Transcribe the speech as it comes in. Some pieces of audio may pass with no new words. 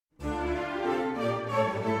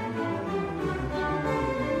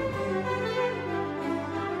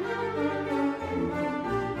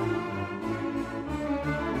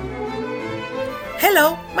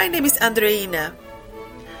Hello, my name is Andreina.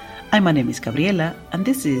 And my name is Gabriela, and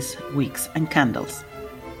this is Wicks and Candles,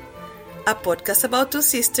 a podcast about two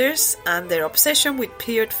sisters and their obsession with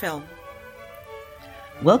period film.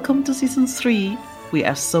 Welcome to Season 3. We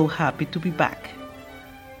are so happy to be back.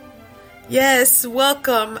 Yes,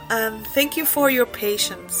 welcome, and thank you for your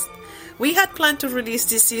patience. We had planned to release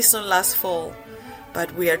this season last fall,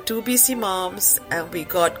 but we are two busy moms and we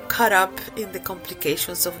got caught up in the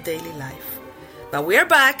complications of daily life. But we are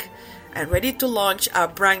back and ready to launch our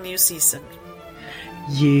brand new season.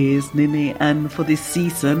 Yes, Nene, and for this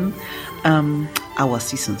season, our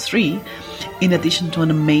Season 3, in addition to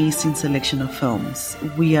an amazing selection of films,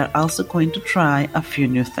 we are also going to try a few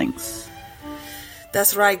new things.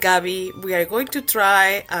 That's right, Gabby. We are going to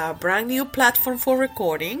try a brand new platform for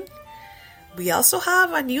recording. We also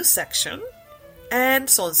have a new section and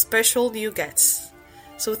some special new guests.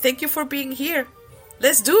 So thank you for being here.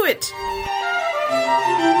 Let's do it!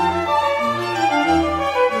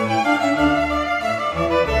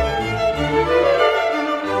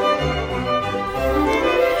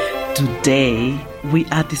 Today, we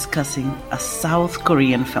are discussing a South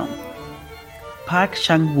Korean film, Park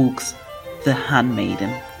Chan-wook's The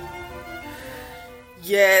Handmaiden.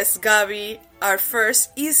 Yes, Gabby, our first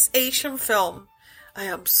East Asian film. I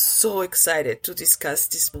am so excited to discuss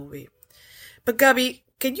this movie. But Gabby,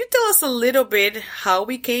 can you tell us a little bit how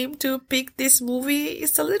we came to pick this movie?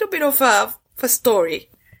 It's a little bit of a story.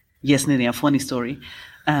 Yes, Nene, a funny story.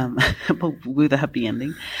 But with a happy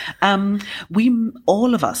ending.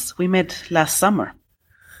 All of us met last summer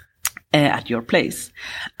at your place,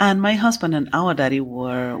 and my husband and our daddy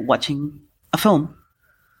were watching a film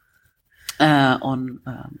on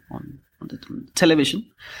the television,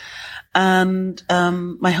 and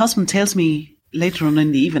my husband tells me later on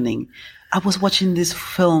in the evening, I was watching this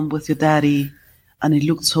film with your daddy, and it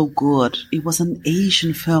looked so good. It was an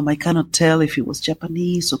Asian film. I cannot tell if it was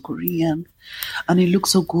Japanese or Korean. And it looked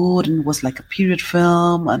so good, and it was like a period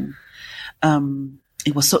film, and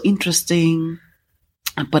it was so interesting.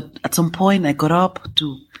 But at some point, I got up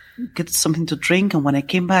to get something to drink, and when I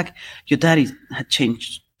came back, your daddy had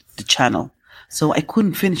changed the channel. So I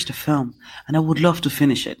couldn't finish the film, and I would love to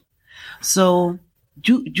finish it. So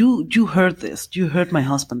you heard this. You heard my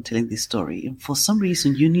husband telling this story, and for some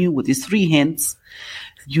reason, you knew with these 3 hints,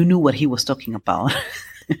 you knew what he was talking about.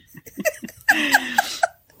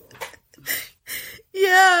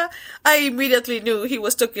 Yeah, I immediately knew he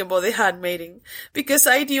was talking about The Handmaiden because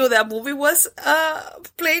I knew that movie was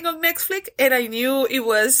playing on Netflix, and I knew it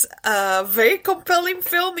was a very compelling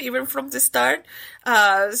film even from the start.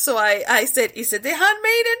 So I said, is it The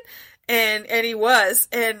Handmaiden? And it was.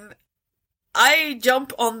 And I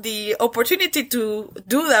jumped on the opportunity to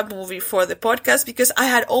do that movie for the podcast because I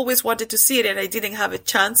had always wanted to see it and I didn't have a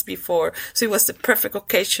chance before. So it was the perfect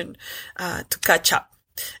occasion to catch up.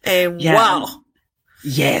 And yeah. Wow.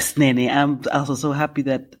 Yes, Nene. I'm also so happy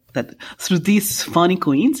that through this funny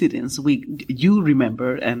coincidence, you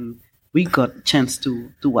remember and we got a chance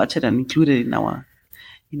to watch it and include it in our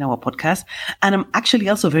podcast. And I'm actually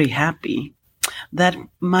also very happy that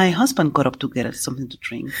my husband got up to get us something to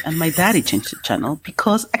drink and my daddy changed the channel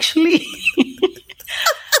because actually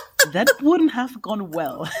that wouldn't have gone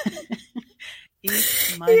well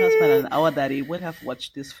if my husband and our daddy would have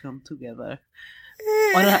watched this film together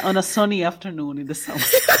on a sunny afternoon in the summer.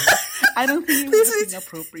 I don't think it would have been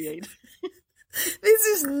appropriate. This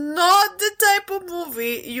is not the type of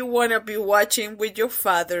movie you want to be watching with your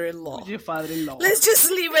father-in-law. Let's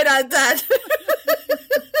just leave it at that.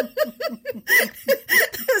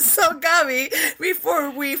 So, Gabby,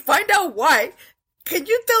 before we find out why, can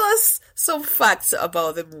you tell us some facts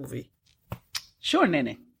about the movie? Sure,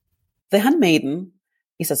 Nene. The Handmaiden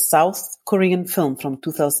is a South Korean film from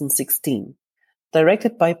 2016,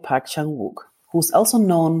 directed by Park Chan-wook, who's also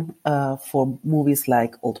known for movies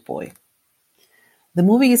like Oldboy. The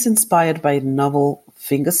movie is inspired by the novel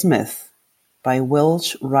Fingersmith by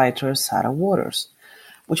Welsh writer Sarah Waters,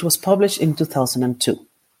 which was published in 2002.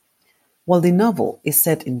 While the novel is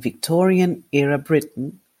set in Victorian-era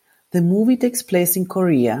Britain, the movie takes place in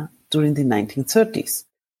Korea during the 1930s,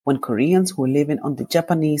 when Koreans were living under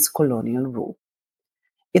Japanese colonial rule.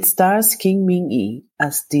 It stars Kim Min-hee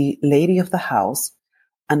as the lady of the house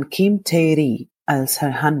and Kim Tae-ri as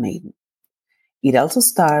her handmaiden. It also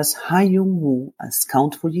stars Ha Young-woo as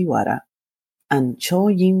Count Fujiwara and Cho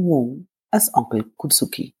Yin-woong as Uncle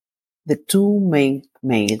Kutsuki, the 2 main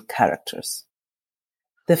male characters.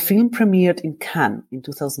 The film premiered in Cannes in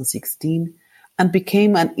 2016 and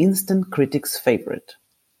became an instant critics' favorite.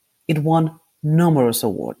 It won numerous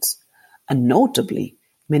awards, and notably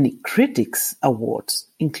many critics awards,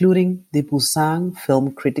 including the Busan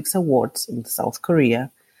Film Critics Awards in South Korea,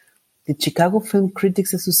 the Chicago Film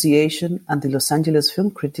Critics Association, and the Los Angeles Film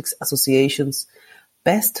Critics Association's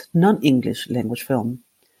Best Non-English Language Film,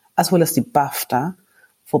 as well as the BAFTA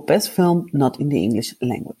for Best Film Not in the English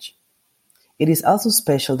Language. It is also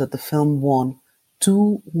special that the film won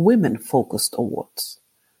 2 women-focused awards: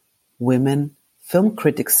 Women Film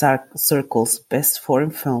Critics Circle's Best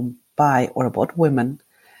Foreign Film by or about women,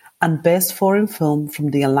 and Best Foreign Film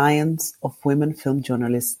from the Alliance of Women Film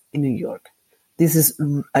Journalists in New York. This is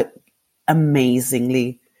an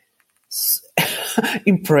amazingly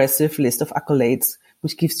impressive list of accolades,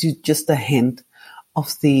 which gives you just a hint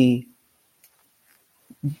of the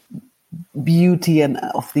beauty and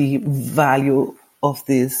of the value of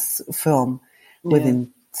this film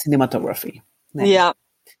within cinematography.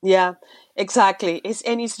 Yeah, exactly.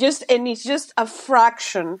 It's just a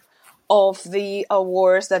fraction of the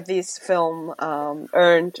awards that this film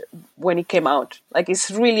earned when it came out. Like,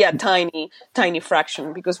 it's really a tiny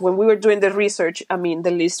fraction, because when we were doing the research, I mean,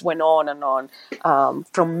 the list went on and on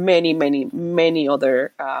from many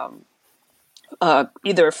other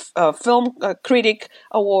either film critic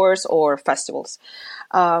awards or festivals.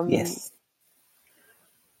 Yes.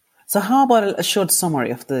 So how about a short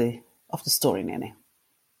summary of the story, Nene?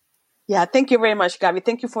 Yeah, thank you very much, Gabby.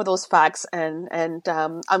 Thank you for those facts. And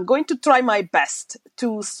I'm going to try my best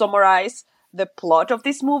to summarize the plot of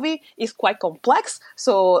this movie. It's quite complex,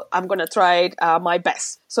 so I'm going to try my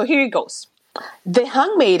best. So here it goes. The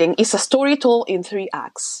Handmaiden is a story told in 3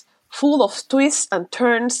 acts, full of twists and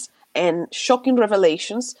turns and shocking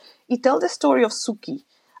revelations. It tells the story of Suki,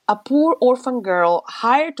 a poor orphan girl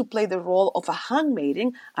hired to play the role of a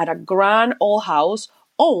handmaiden at a grand old house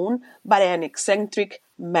owned by an eccentric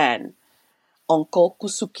man, Uncle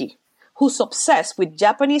Kusuki, who's obsessed with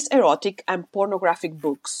Japanese erotic and pornographic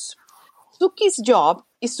books. Suki's job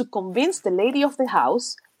is to convince the lady of the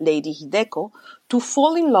house, Lady Hideko, to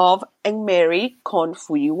fall in love and marry Kon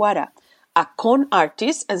Fujiwara, a con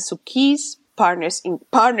artist and Suki's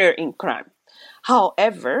partner in crime.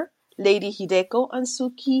 However, Lady Hideko and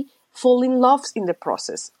Suki fall in love in the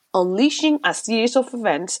process, unleashing a series of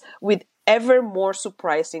events with ever more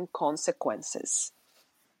surprising consequences.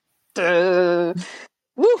 Yeah,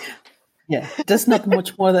 there's not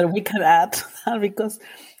much more that we can add because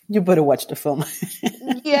you better watch the film.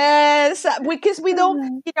 Yes, because we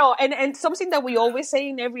don't, and something that we always say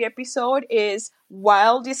in every episode is,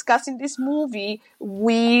 while discussing this movie,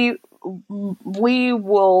 we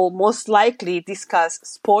will most likely discuss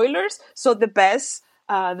spoilers. So the best,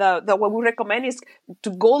 what we recommend is to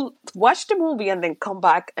go watch the movie and then come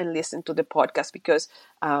back and listen to the podcast, because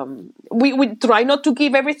we try not to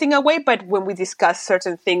give everything away, but when we discuss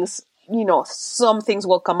certain things, some things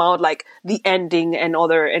will come out, like the ending and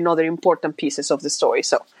other important pieces of the story.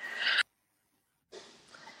 So,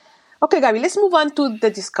 okay, Gabby, let's move on to the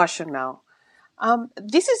discussion now.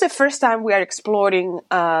 This is the first time we are exploring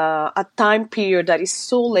a time period that is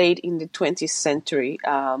so late in the 20th century.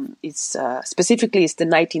 It's specifically the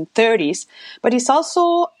 1930s, but it's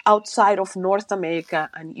also outside of North America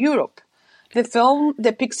and Europe. The film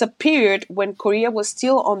depicts a period when Korea was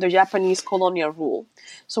still under Japanese colonial rule.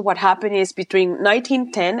 So what happened is, between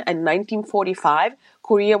 1910 and 1945,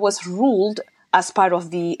 Korea was ruled as part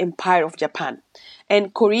of the Empire of Japan.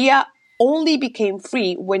 And Korea only became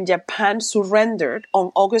free when Japan surrendered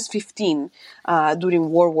on August 15 during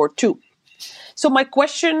World War II. So my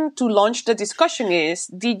question to launch the discussion is,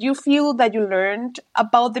 did you feel that you learned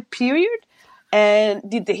about the period? And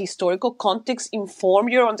did the historical context inform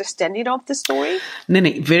your understanding of the story?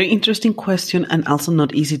 Nene, very interesting question, and also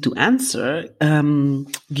not easy to answer,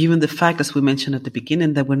 given the fact, as we mentioned at the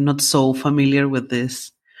beginning, that we're not so familiar with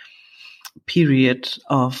this period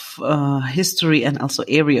of history and also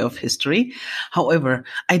area of history. However,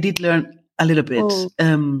 I did learn a little bit,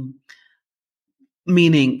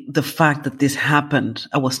 meaning the fact that this happened,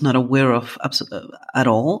 I was not aware of at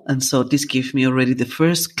all. And so this gave me already the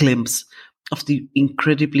first glimpse of the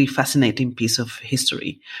incredibly fascinating piece of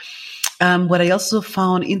history. What I also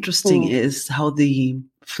found interesting is how the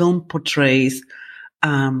film portrays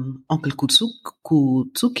Uncle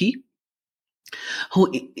Kutsuki,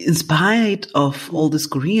 who, in spite of all these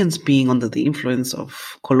Koreans being under the influence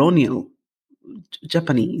of colonial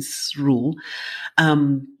Japanese rule,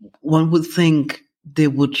 one would think they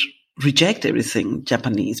would reject everything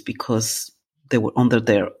Japanese because they were under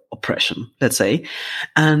their oppression, let's say.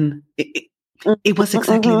 And it was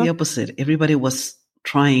exactly the opposite. Everybody was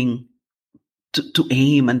trying to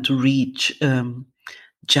aim and to reach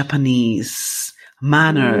Japanese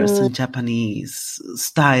manners and Japanese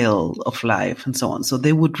style of life and so on. So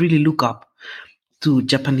they would really look up to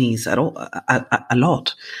Japanese a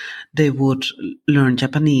lot. They would learn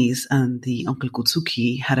Japanese, and the Uncle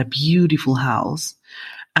Kutsuki had a beautiful house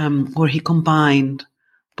where he combined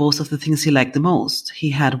both of the things he liked the most.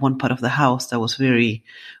 He had one part of the house that was very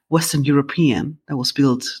Western European, that was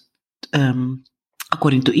built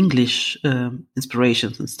according to English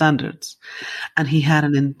inspirations and standards. And he had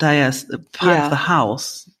an entire part of the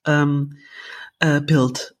house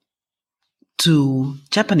built to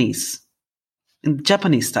Japanese, in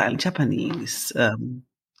Japanese style, Japanese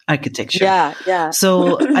architecture. Yeah.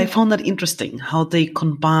 So I found that interesting how they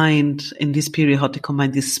combined in this period, how they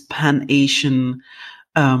combined this Pan-Asian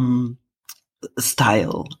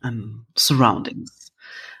style and surroundings.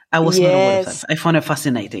 I was not aware of that. I found it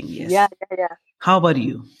fascinating. Yes. Yeah. How about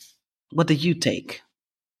you? What did you take?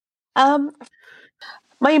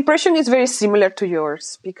 My impression is very similar to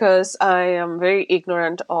yours because I am very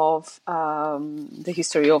ignorant of the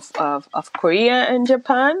history of Korea and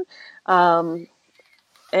Japan.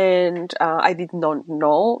 And I did not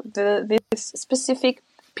know this specific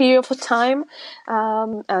period of time,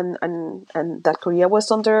 and that Korea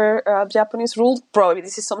was under Japanese rule. Probably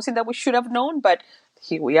this is something that we should have known, but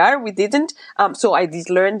here we are. We didn't. So I did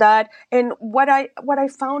learn that. And what I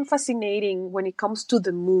found fascinating when it comes to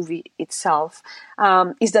the movie itself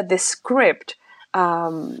is that the script,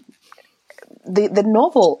 the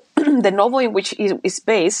novel, the novel in which it is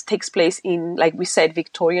based takes place in, like we said,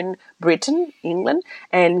 Victorian Britain, England,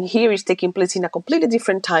 and here is taking place in a completely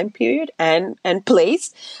different time period and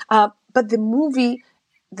place. But the movie,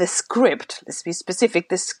 the script, let's be specific,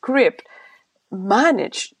 the script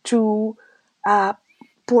managed to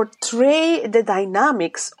portray the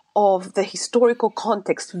dynamics of the historical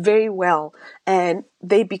context very well, and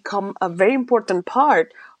they become a very important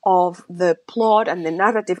part of the plot and the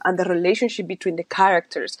narrative and the relationship between the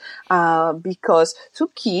characters, because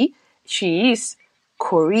Suki, she is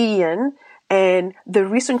Korean, and the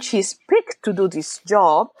reason she's picked to do this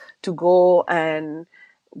job, to go and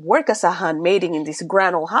work as a handmaiden in this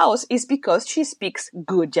grand old house, is because she speaks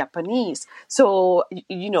good Japanese. So,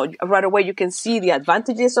 right away you can see the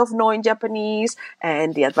advantages of knowing Japanese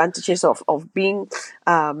and the advantages of being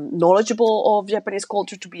knowledgeable of Japanese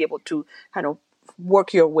culture, to be able to kind of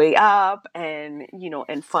work your way up and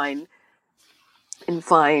find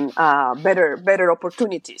better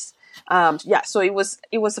opportunities. So it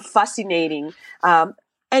was fascinating.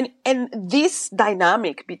 And this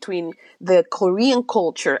dynamic between the Korean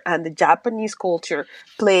culture and the Japanese culture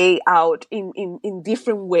play out in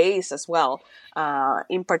different ways as well.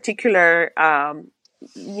 In particular, I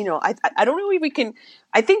don't know if we can.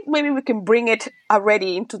 I think maybe we can bring it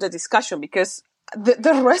already into the discussion, because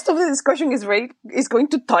the rest of the discussion is going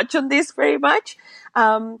to touch on this very much.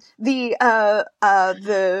 The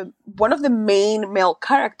one of the main male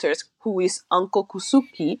characters, who is Uncle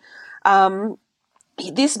Kusuki,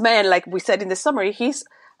 this man, like we said in the summary, he's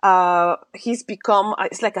become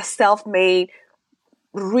it's like a self-made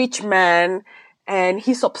rich man, and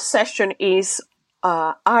his obsession is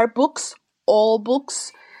art books, all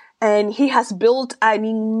books, and he has built an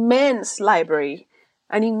immense library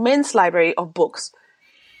of books.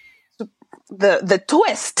 So the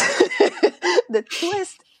twist, the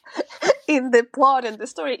twist in the plot and the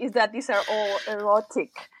story is that these are all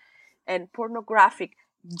erotic and pornographic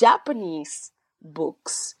Japanese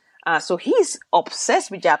books. So he's obsessed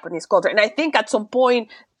with Japanese culture, and I think at some point,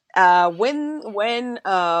 when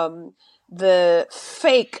the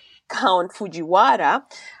fake Count Fujiwara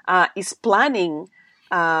is planning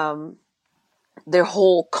their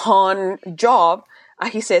whole con job,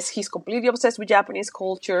 he says he's completely obsessed with Japanese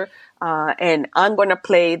culture, and I'm going to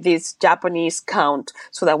play this Japanese count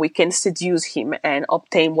so that we can seduce him and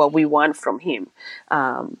obtain what we want from him.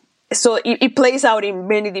 So it plays out in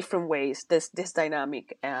many different ways, this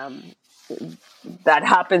dynamic that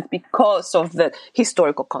happens because of the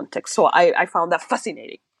historical context. So I found that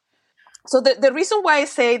fascinating. So the reason why I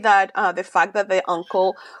say that the fact that the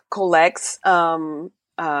uncle collects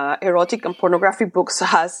erotic and pornographic books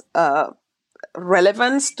has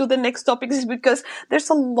relevance to the next topic is because there's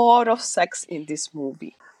a lot of sex in this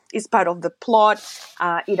movie. It's part of the plot.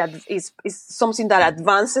 It is something that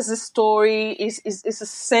advances the story. Is a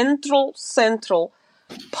central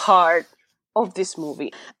part of this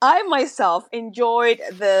movie. I myself enjoyed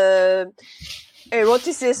the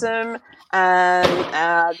eroticism and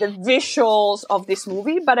the visuals of this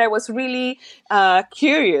movie, but I was really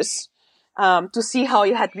curious to see how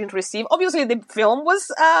it had been received. Obviously, the film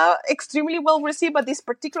was extremely well received, but this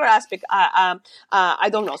particular aspect, I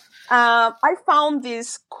don't know. I found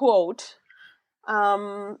this quote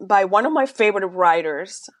by one of my favorite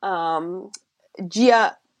writers,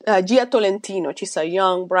 Gia Tolentino. She's a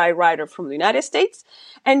young, bright writer from the United States,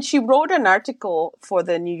 and she wrote an article for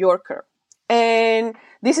the New Yorker. And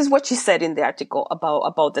this is what she said in the article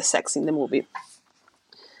about the sex in the movie.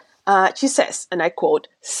 She says, and I quote,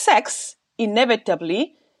 "Sex,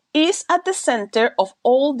 inevitably, is at the center of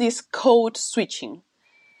all this code switching.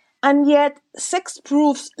 And yet, sex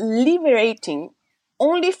proves liberating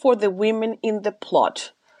only for the women in the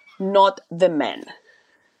plot, not the men."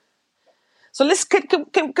 So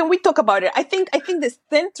can we talk about it? I think the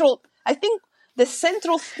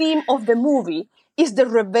central theme of the movie is the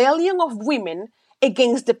rebellion of women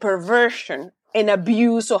against the perversion and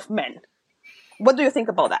abuse of men. What do you think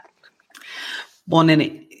about that? Well,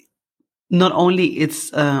 Nene, not only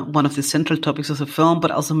it's one of the central topics of the film,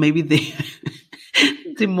 but also maybe the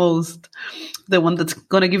the one that's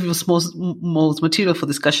going to give us most material for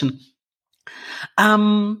discussion.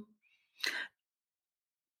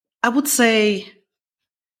 I would say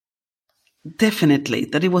definitely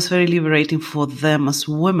that it was very liberating for them as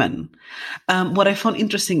women. What I found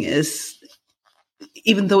interesting is,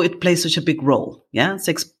 even though it plays such a big role,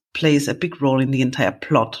 sex plays a big role in the entire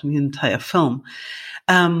plot, in the entire film,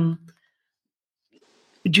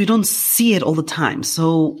 you don't see it all the time.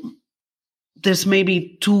 So there's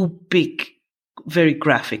maybe 2 big, very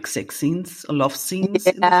graphic sex scenes, love scenes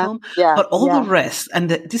in the film, but all the rest, and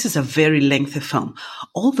this is a very lengthy film,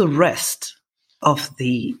 all the rest of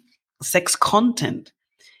the sex content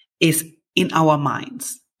is in our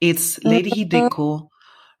minds. It's Lady Hideko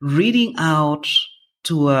reading out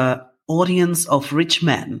to an audience of rich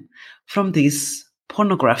men from these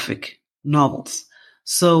pornographic novels.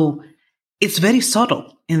 So it's very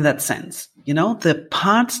subtle in that sense. You know, the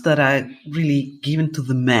parts that are really given to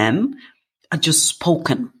the men are just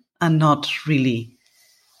spoken and not really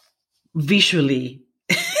visually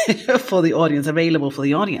for the audience, available for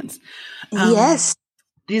the audience. Yes.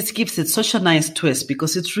 This gives it such a nice twist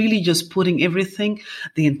because it's really just putting everything,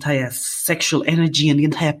 the entire sexual energy and the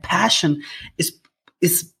entire passion is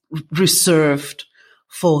reserved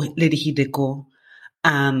for Lady Hideko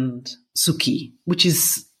and Suki, which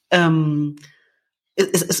is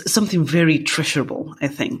something very treasurable, I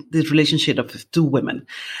think, the relationship of 2 women.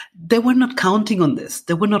 They were not counting on this.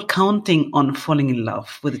 They were not counting on falling in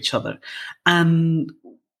love with each other. And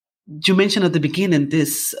you mentioned at the beginning,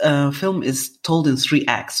 this film is told in 3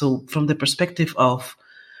 acts. So from the perspective of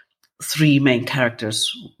 3 main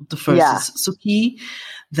characters, the first is Suki,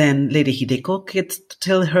 then Lady Hideko gets to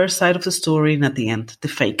tell her side of the story, and at the end, the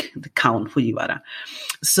Count Fujiwara.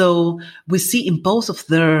 So we see in both of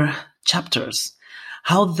their chapters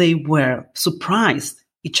how they were surprised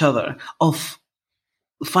each other of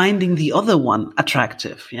finding the other one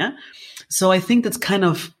attractive. Yeah. So I think that's kind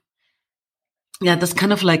of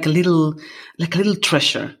like a little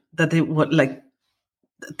treasure that they were like,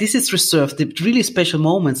 this is reserved. The really special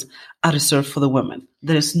moments are reserved for the women.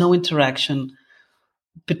 There is no interaction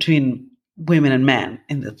between women and men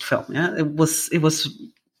in the film. Yeah.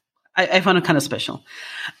 I found it kind of special.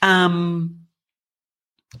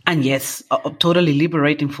 And yes, totally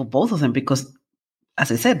liberating for both of them because,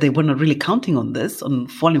 as I said, they were not really counting on this, on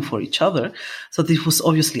falling for each other. So this was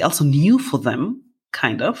obviously also new for them,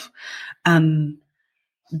 kind of. And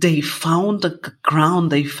they found a ground,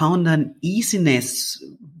 they found an easiness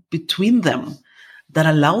between them that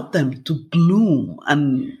allowed them to bloom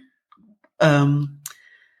and,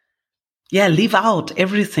 live out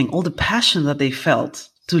everything, all the passion that they felt,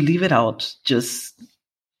 to live it out just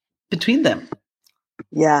between them.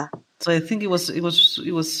 Yeah. So I think it was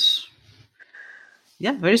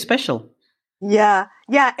very special. Yeah.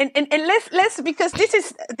 And let's because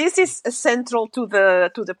this is central to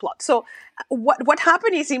the plot. So what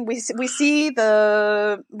happened is we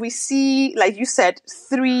see like you said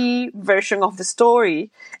 3 versions of the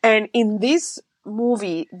story, and in this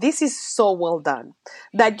movie this is so well done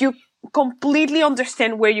that you completely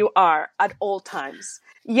understand where you are at all times.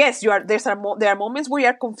 Yes, there are moments where you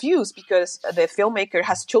are confused because the filmmaker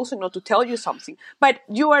has chosen not to tell you something, but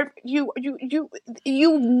you know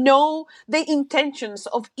the intentions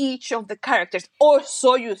of each of the characters, or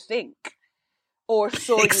so you think,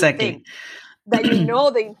 Exactly. you think that you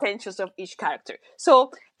know the intentions of each character.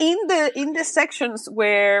 So in the sections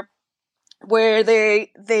where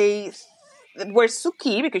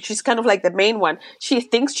Suki, because she's kind of like the main one, she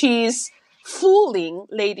thinks she's fooling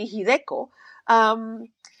Lady Hideko.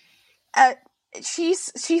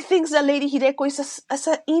 She thinks that Lady Hideko is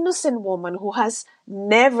an innocent woman who has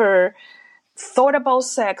never thought about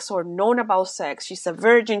sex or known about sex. She's a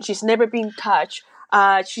virgin. She's never been touched.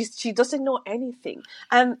 She doesn't know anything.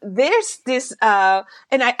 And there's this, and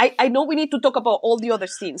I know we need to talk about all the other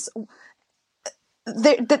scenes.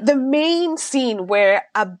 The main scene where,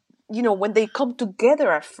 when they come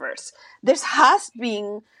together at first, there has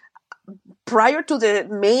been, prior to the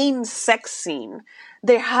main sex scene,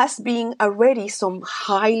 there has been already some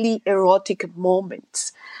highly erotic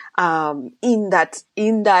moments in that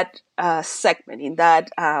segment, in that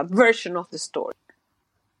version of the story.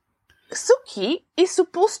 Suki is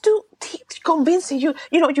supposed to convince you,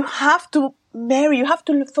 you have to marry, you have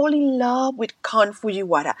to fall in love with Kan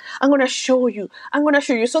Fujiwara. I'm going to show you.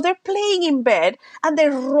 So they're playing in bed and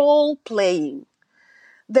they're role playing.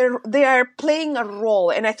 They are playing a role.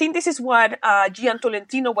 And I think this is what Gian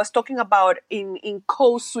Tolentino was talking about in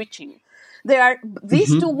co-switching.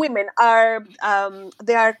 These two women are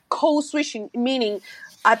they are co-switching, meaning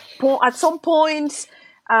at some points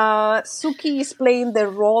Suki is playing the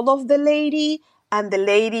role of the lady and the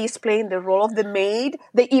lady is playing the role of the maid.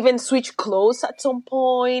 They even switch clothes at some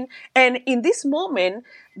point. And in this moment,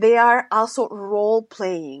 they are also role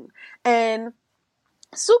playing. And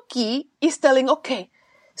Suki is telling, okay,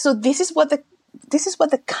 so this is what the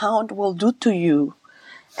Count will do to you.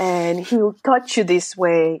 And he will touch you this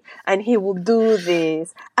way, and he will do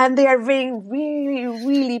this. And they are being really,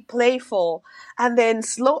 really playful. And then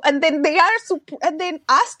and then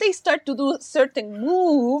as they start to do certain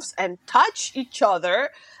moves and touch each other,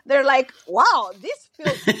 they're like, wow, this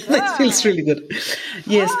feels good. It feels really good.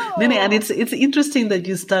 Yes, Oh. Nene, and it's interesting that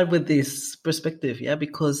you start with this perspective, yeah,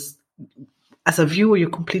 because as a viewer, you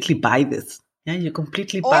completely buy this. Yeah, you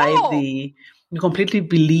completely you completely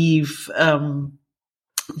believe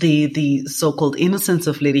the so-called innocence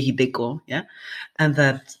of Lady Hideko, yeah, and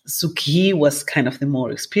that Suki was kind of the more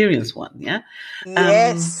experienced one, yeah.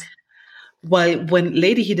 Yes. While when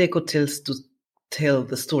Lady Hideko tell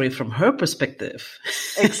the story from her perspective,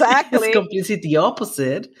 Exactly. it's completely the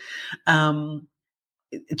opposite.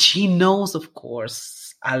 She knows, of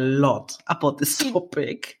course, a lot about this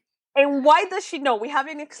topic. And why does she know? We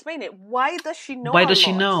haven't explained it. Why does she know? Why does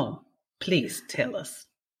she know? Please tell us.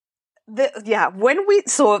 In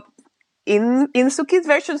Suki's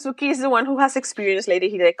version, Suki is the one who has experienced. Lady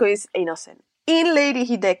Hideko is innocent. In Lady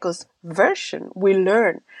Hideko's version, we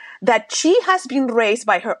learn that she has been raised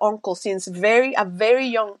by her uncle since a very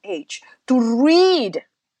young age to read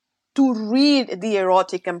the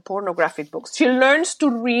erotic and pornographic books. She learns to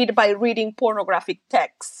read by reading pornographic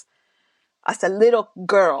texts as a little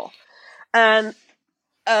girl. And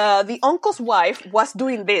the uncle's wife was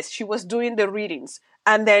doing this. She was doing the readings.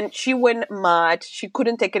 And then she went mad. She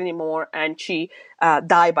couldn't take it anymore. And she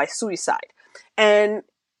died by suicide. And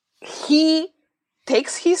he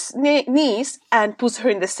takes his niece and puts her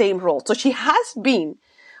in the same role. So she has been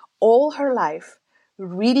all her life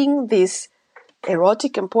reading these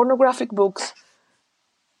erotic and pornographic books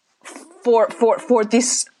for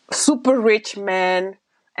this super rich man.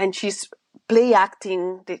 And she's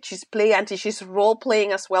she's role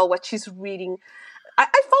playing as well what she's reading. I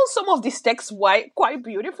found some of these texts quite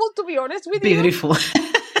beautiful, to be honest with you. Beautiful.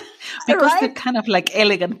 Because they're kind of like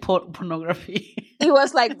elegant pornography. It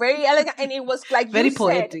was like very elegant, and it was like very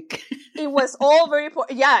poetic. It was all very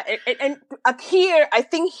yeah. And here, I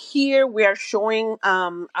think we are showing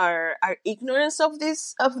our ignorance of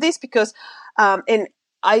this because and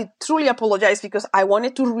I truly apologize because I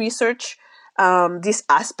wanted to research this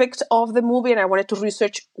aspect of the movie, and I wanted to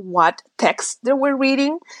research what texts they were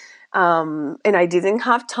reading, and I didn't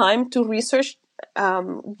have time to research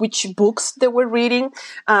which books they were reading,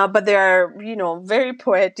 but they are, very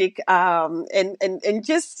poetic, and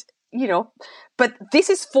just, but this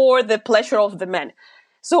is for the pleasure of the men.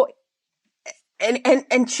 So,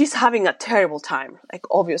 and she's having a terrible time. Like,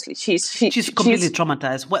 obviously, she's completely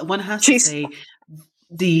traumatized. One has to say,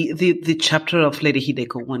 the chapter of Lady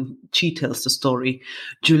Hideko, when she tells the story,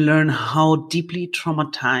 you learn how deeply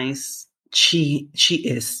traumatized she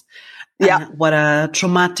is. Yeah. And what a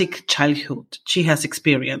traumatic childhood she has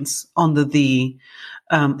experienced under the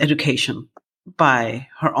education by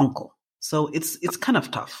her uncle. So it's kind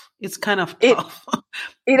of tough. It's kind of tough.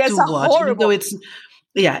 It is to watch, horrible. even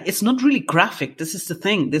though it's not really graphic. This is the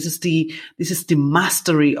thing. This is the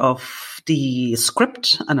mastery of the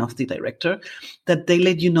script and of the director, that they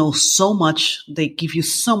let you know so much. They give you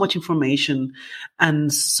so much information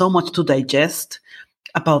and so much to digest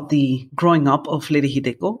about the growing up of Lady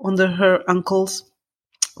Hideko under her uncle's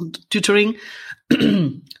tutoring.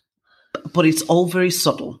 But it's all very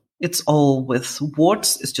subtle. It's all with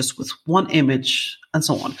words. It's just with one image and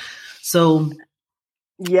so on. So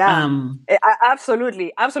Yeah,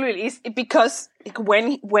 absolutely. It's because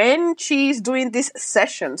when she's doing these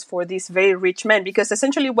sessions for these very rich men, because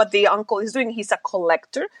essentially what the uncle is doing, he's a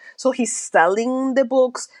collector. So he's selling the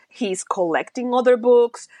books, he's collecting other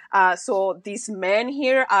books. So these men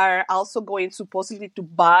here are also going supposedly to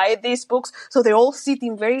buy these books. So they're all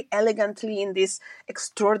sitting very elegantly in this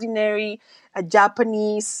extraordinary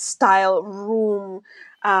Japanese style room.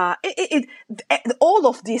 All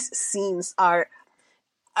of these scenes are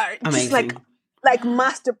just like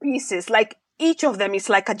masterpieces. Like each of them is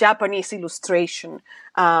like a Japanese illustration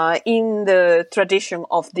in the tradition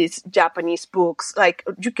of these Japanese books. Like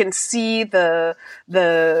you can see the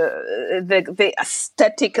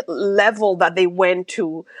aesthetic level that they went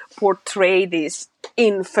to portray this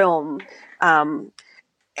in film. And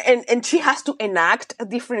she has to enact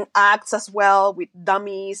different acts as well with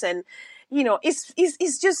dummies, and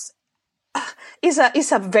it's just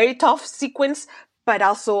it's a very tough sequence, but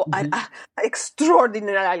also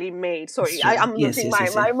extraordinarily made. Sorry, I'm losing my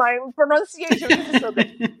pronunciation. Is so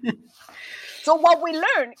good. So what we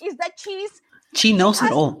learn is that she knows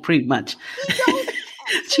it all, pretty much.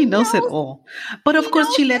 She knows it all. But of course,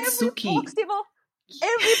 she lets Suki.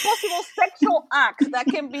 Every possible sexual act that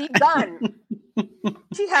can be done.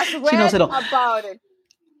 She has read about it.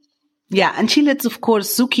 Yeah, and she lets, of course,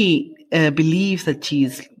 Suki believe that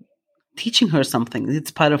she's teaching her something.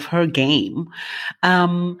 It's part of her game.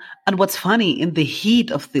 And what's funny, in the heat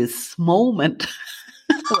of this moment,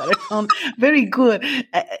 what I found very good,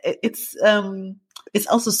 it's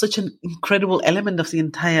also such an incredible element of the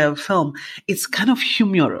entire film. It's kind of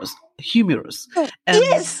humorous.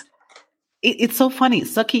 Yes! It's so funny.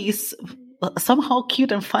 Suki is somehow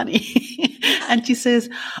cute and funny. And she says,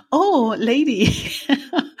 "Oh, lady,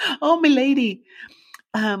 oh, my lady,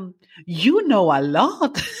 you know a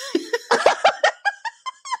lot."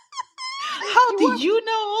 How do you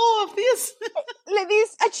know all of this?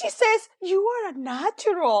 Ladies, and she says, "You are a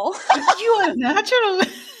natural." You are a natural.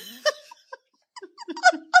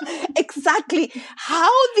 Exactly. How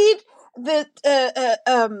did the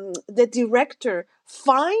director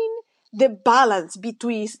find the balance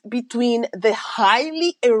between the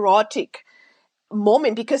highly erotic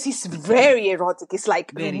moment, because it's very erotic. It's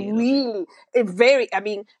like really very. I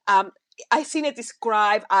mean, I've seen it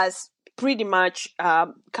described as pretty much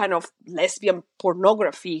kind of lesbian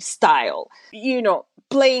pornography style.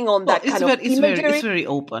 Playing on that kind of imagery. It's very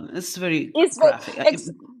open. It's very graphic.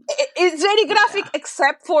 It's very graphic,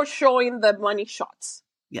 except for showing the money shots.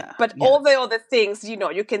 Yeah. But all the other things,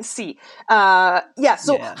 you can see. So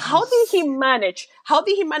how did he manage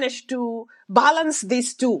to balance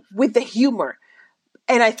these two with the humor?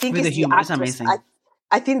 And I think it's the actress. Amazing.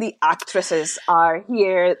 I think the actresses are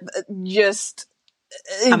here just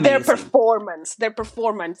amazing. Their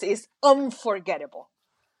performance is unforgettable.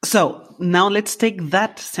 So now let's take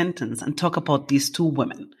that sentence and talk about these two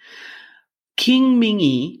women. Kim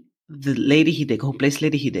Min-hee, the Lady Hideko, who plays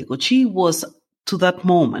Lady Hideko, she was, to that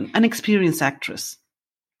moment, an experienced actress.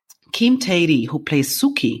 Kim Tae-ri, who plays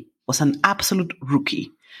Suki, was an absolute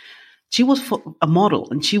rookie. She was a model,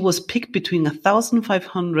 and she was picked between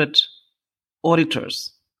 1,500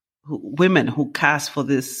 auditors, women who cast for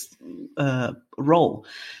this role.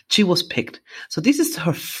 She was picked. So this is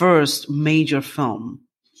her first major film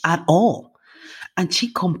at all. And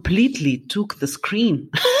she completely took the screen.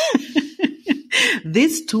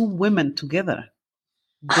 These two women together,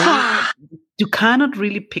 you cannot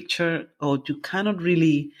really picture, or you cannot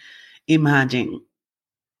really imagine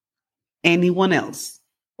anyone else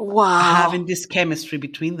having this chemistry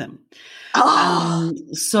between them.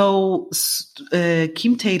 So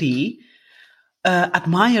Kim Tae-ri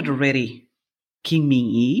admired already Kim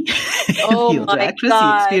Min-hee, the actress,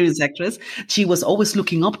 the experienced actress. She was always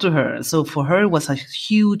looking up to her. So for her, it was a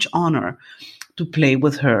huge honor to play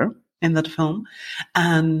with her in that film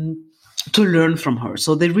and to learn from her.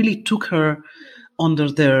 So they really took her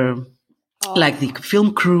under their, like the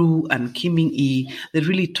film crew and Kim Min-hee, they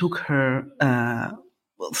really took her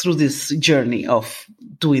through this journey of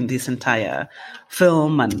doing this entire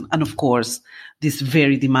film and of course, these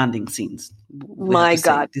very demanding scenes. My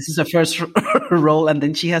God. This is her first role, and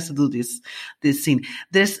then she has to do this scene.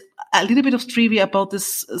 There's a little bit of trivia about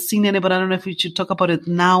this scene, but I don't know if we should talk about it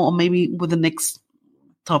now or maybe with the next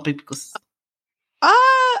topic, because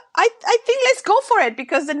I think let's go for it,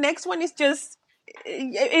 because the next one is just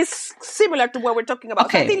is similar to what we're talking about.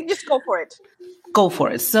 Okay. So I think just go for it. Go for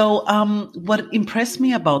it. So what impressed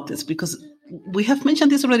me about this, because we have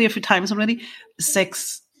mentioned this already a few times already,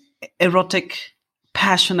 sex, erotic,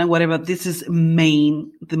 passion and whatever, this is the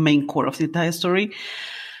main core of the entire story.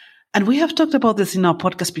 And we have talked about this in our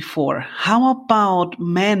podcast before. How about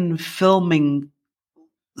men filming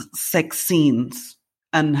sex scenes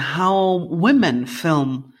and how women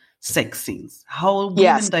film sex scenes? How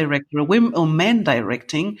women or men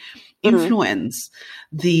directing influence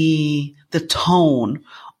the tone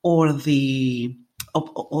or the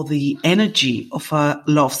energy of a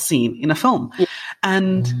love scene in a film. Yeah.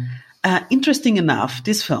 And interesting enough,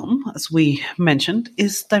 this film, as we mentioned,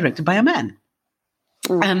 is directed by a man.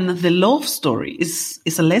 And the love story is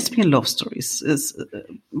a lesbian love story is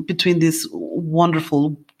between these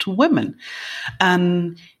wonderful two women.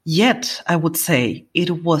 And yet, I would say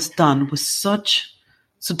it was done with such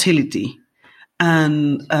subtlety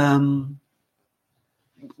and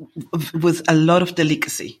with a lot of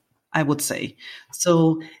delicacy, I would say.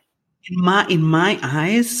 So in my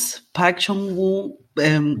eyes, Park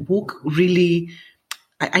Chan-wook really,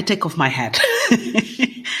 I take off my hat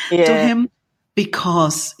to him,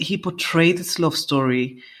 because he portrayed this love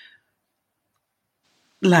story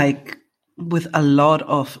like with a lot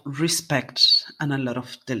of respect and a lot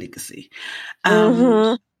of delicacy.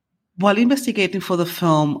 While investigating for the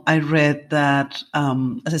film, I read that,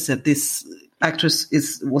 as I said, this actress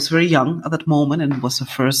was very young at that moment and was her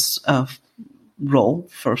first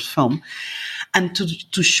film. And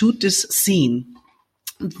to shoot this scene,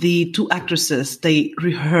 the two actresses, they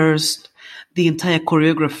rehearsed the entire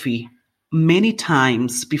choreography many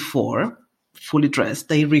times before, fully dressed.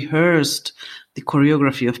 They rehearsed the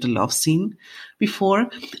choreography of the love scene before.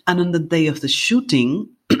 And on the day of the shooting,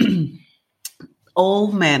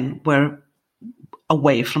 all men were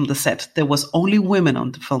away from the set. There was only women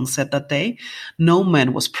on the film set that day. No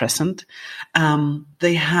man was present.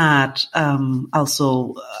 They had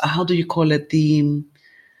also, how do you call it?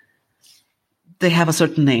 They have a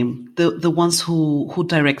certain name. The ones who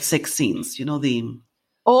direct sex scenes, the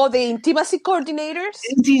intimacy coordinators?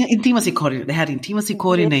 Intimacy coordinators. They had intimacy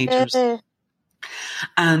coordinators. Yeah.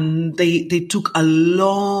 And they took a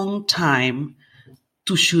long time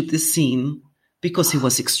to shoot this scene because it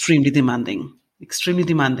was extremely demanding.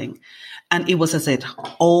 And it was, as I said,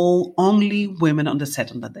 only women on the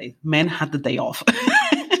set on that day. Men had the day off.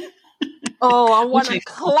 I want to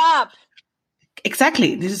clap.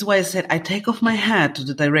 Exactly. This is why I said I take off my hat to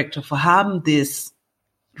the director for having this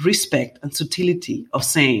respect and subtlety of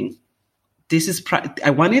saying, I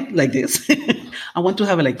want it like this. I want to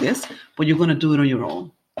have it like this, but you're going to do it on your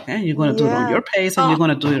own. Okay? You're going to do it on your pace, and you're going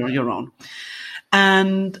to do it on your own.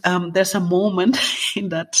 And there's a moment in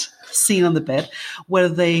that scene on the bed where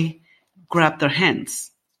they grab their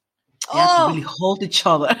hands. They have to really hold each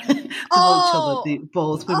other,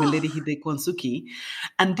 both women, Lady Hideko and Suki.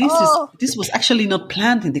 And this was actually not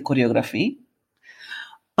planned in the choreography,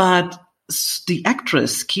 but the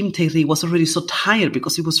actress, Kim Tae-ri, was already so tired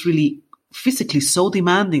because it was really physically so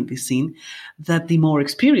demanding, this scene, that the more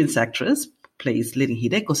experienced actress, plays Lady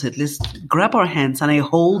Hideko, said, let's grab our hands and I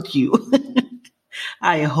hold you.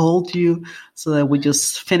 I hold you so that we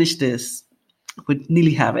just finish this. We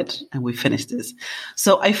nearly have it and we finish this.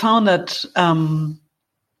 So I found that,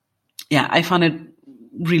 I found it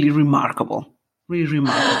really remarkable.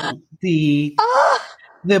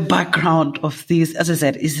 The background of this, as I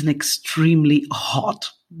said, is an extremely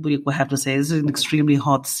hot, we have to say, it's an extremely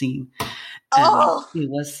hot scene. And it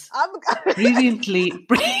was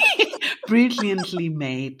brilliantly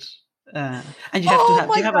made. And you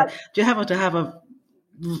have to have a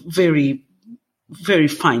very, very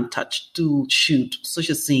fine touch to shoot such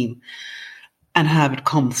a scene and have it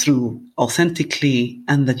come through authentically,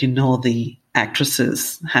 and that the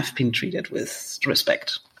actresses have been treated with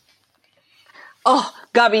respect. Oh,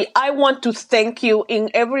 Gabi, I want to thank you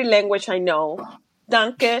in every language I know.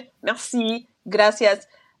 Danke, merci, gracias,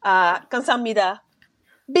 감사합니다,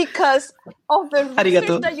 because of the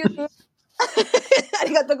research that you did.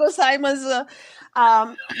 Arigato gozaimasu.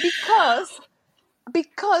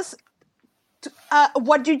 Because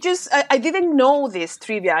what you just, I didn't know this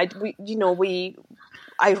trivia.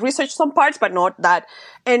 I researched some parts, but not that.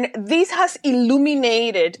 And this has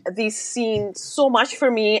illuminated this scene so much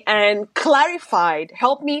for me and clarified,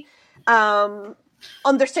 helped me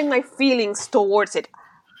understand my feelings towards it.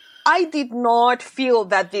 I did not feel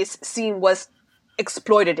that this scene was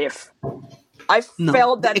exploitative. I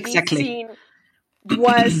felt that this scene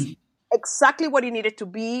was exactly what it needed to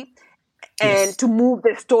be and to move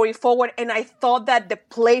the story forward. And I thought that the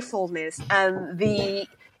playfulness and the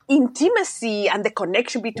intimacy and the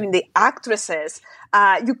connection between the actresses,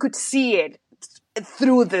 you could see it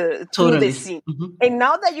through the scene. Mm-hmm. And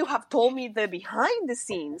now that you have told me the behind the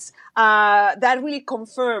scenes, that really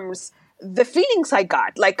confirms the feelings I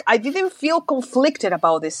got. Like, I didn't feel conflicted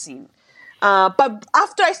about this scene. But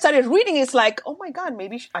after I started reading, it's like, oh my God,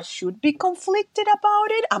 maybe I should be conflicted about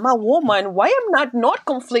it. I'm a woman. Why am I not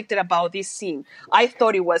conflicted about this scene? I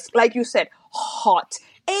thought it was, like you said, hot.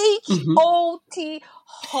 H-O-T,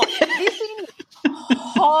 hot. This scene,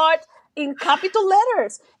 hot in capital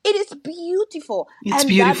letters. It is beautiful. It's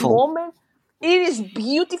beautiful. That moment, it is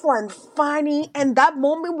beautiful and funny. And that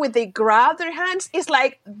moment where they grab their hands is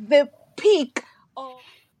like the peak of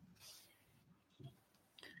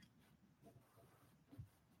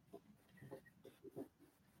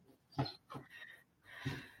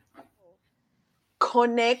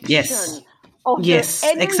connection. Yes. Of Yes,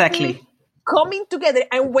 their energy exactly. coming together.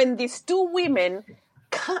 And when these two women,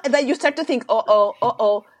 that you start to think,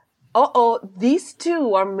 these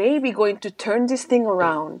two are maybe going to turn this thing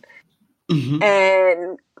around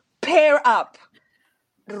and pair up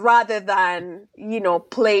rather than,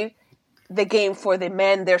 play the game for the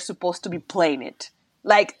men they're supposed to be playing it.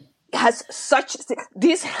 Like, has such,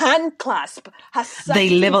 this hand clasp has such They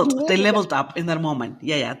leveled up in that moment.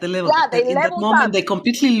 Yeah, they leveled up. they In that leveled moment, up. they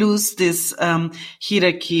completely lose this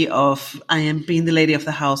hierarchy of I am being the lady of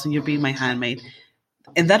the house and you're being my handmaid.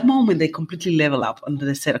 In that moment, they completely level up and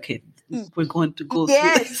they said, okay, we're going to go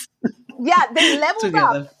through this. Yeah, they leveled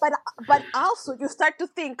Together. up, but also you start to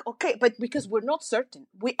think, okay, but because we're not certain,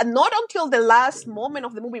 not until the last moment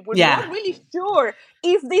of the movie, we're not really sure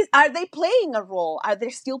if are they playing a role, are they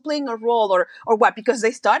still playing a role, or what? Because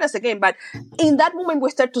they start as a game, but in that moment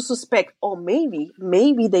we start to suspect, oh, maybe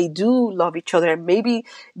they do love each other, and maybe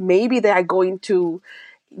they are going to,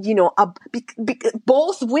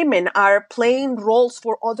 both women are playing roles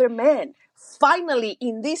for other men. Finally,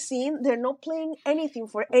 in this scene, they're not playing anything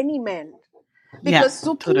for any man. Because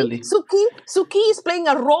Suki is playing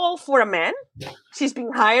a role for a man. She's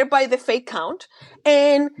being hired by the fake count.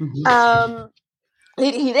 And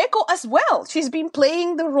Hideko as well. She's been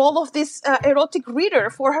playing the role of this erotic reader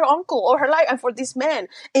for her uncle or her life and for this man.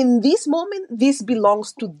 In this moment, this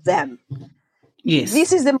belongs to them. Yes.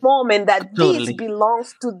 This is the moment that this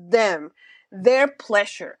belongs to them. Their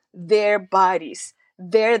pleasure, their bodies,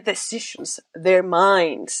 their decisions, their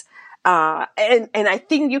minds. And I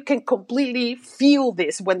think you can completely feel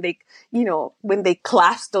this when they, when they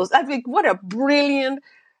clasp those. I think what a brilliant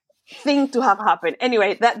thing to have happen.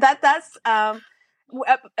 Anyway, that's, of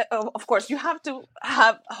course, you have to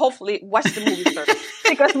hopefully watch the movie first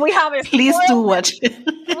because we have it. Please do watch it.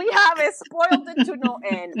 We have it spoiled it to no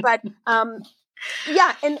end. But,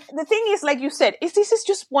 yeah, and the thing is, like you said, this is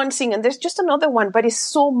just one scene and there's just another one, but it's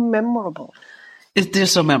so memorable. They're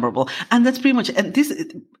so memorable. And that's pretty much, and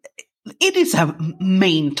it is a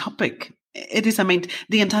main topic. It is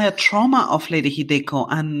the entire trauma of Lady Hideko.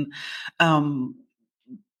 And,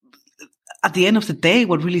 at the end of the day,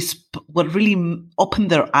 what really opened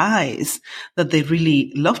their eyes that they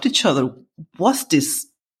really loved each other was this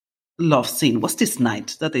love scene, was this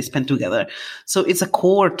night that they spent together. So it's a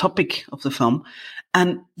core topic of the film.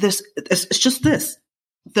 And it's just this.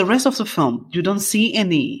 The rest of the film, you don't see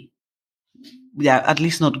any, at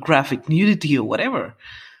least not graphic nudity or whatever.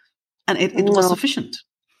 And it was sufficient.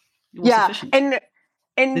 It was sufficient. And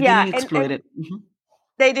they didn't exploit it.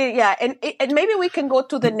 They did, yeah. And maybe we can go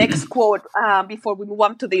to the next quote before we move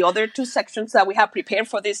on to the other two sections that we have prepared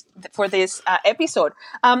for this episode.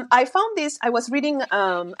 I found this. I was reading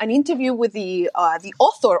an interview with the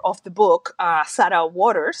author of the book, Sarah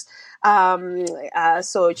Waters.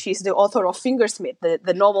 So she's the author of Fingersmith,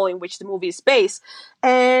 the novel in which the movie is based.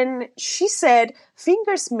 And she said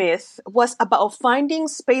Fingersmith was about finding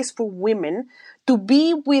space for women to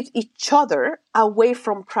be with each other away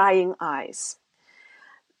from prying eyes.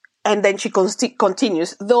 And then she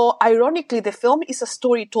continues, though ironically the film is a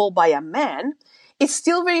story told by a man, it's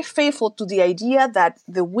still very faithful to the idea that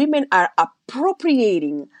the women are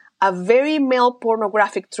appropriating a very male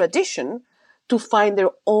pornographic tradition to find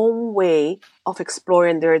their own way of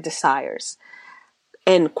exploring their desires.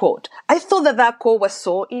 End quote. I thought that quote was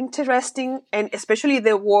so interesting, and especially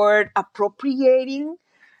the word appropriating.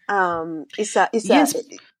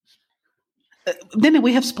 Then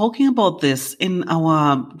we have spoken about this in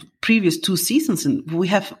our previous 2 seasons, and we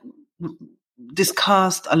have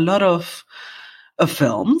discussed a lot of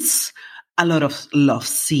films, a lot of love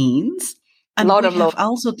scenes, and we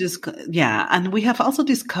have also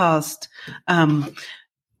discussed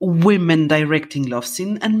women directing love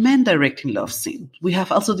scene and men directing love scene. We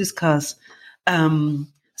have also discussed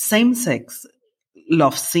same-sex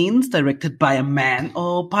love scenes directed by a man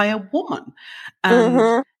or by a woman.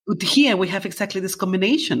 Here we have exactly this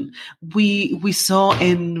combination. We saw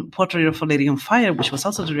in Portrait of a Lady on Fire, which was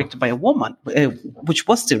also directed by a woman,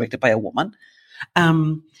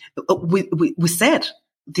 We said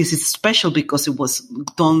this is special because it was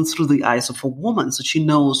done through the eyes of a woman. So she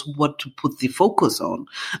knows what to put the focus on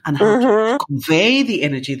and how to convey the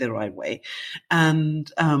energy the right way.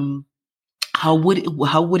 And, how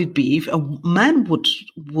would it be if a man would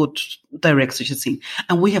direct such a scene?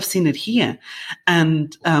 And we have seen it here.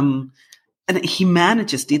 And the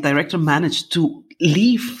director managed to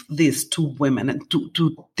leave these two women and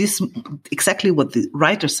to this, exactly what the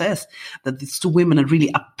writer says, that these two women are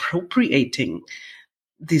really appropriating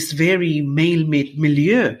this very male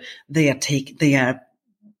milieu. They are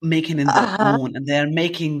making it their own, and they are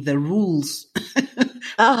making the rules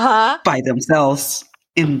by themselves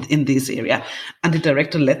in this area. And the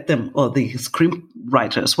director let them, or the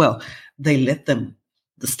screenwriter as well, they let them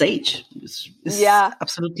the stage. It's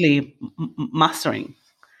absolutely mastering.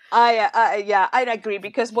 I agree,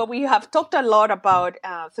 because what we have talked a lot about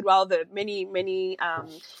throughout the many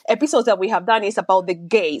episodes that we have done is about the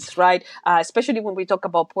gaze, right? Especially when we talk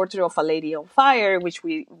about Portrait of a Lady on Fire, which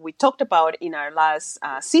we talked about in our last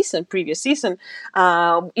previous season.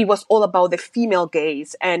 It was all about the female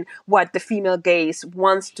gaze and what the female gaze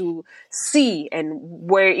wants to see and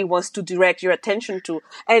where it wants to direct your attention to.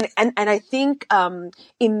 And I think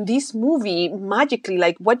in this movie, magically,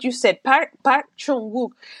 like what you said, Park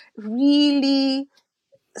Chan-wook really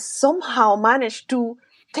somehow managed to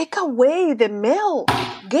take away the male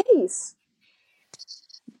gaze.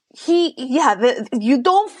 You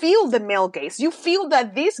don't feel the male gaze. You feel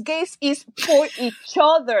that this gaze is for each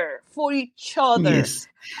other. Yes.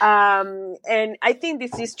 And I think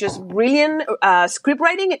this is just brilliant script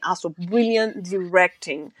writing and also brilliant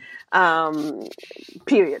directing.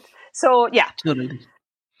 Period. So yeah. Totally.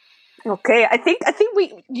 Okay, I think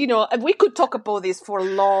we could talk about this for a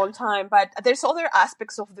long time, but there's other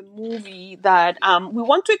aspects of the movie that we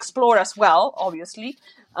want to explore as well, obviously,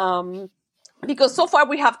 because so far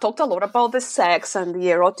we have talked a lot about the sex and the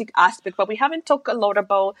erotic aspect, but we haven't talked a lot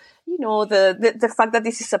about the fact that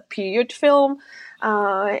this is a period film,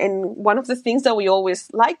 and one of the things that we always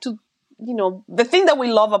like to. The thing that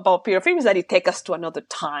we love about period film is that it takes us to another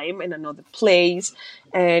time and another place,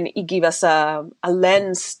 and it gives us a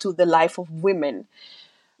lens to the life of women.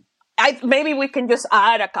 Maybe we can just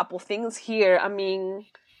add a couple things here. I mean,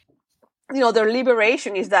 their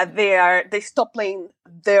liberation is that they stop playing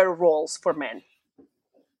their roles for men.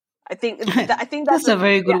 I think that's a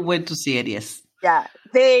very good way to see it. Yes. Yeah.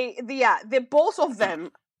 They both of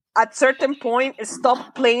them at certain point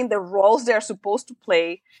stop playing the roles they're supposed to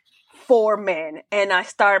play for men, and I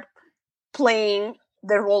start playing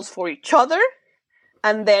the roles for each other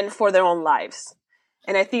and then for their own lives.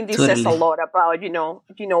 And I think this says a lot about,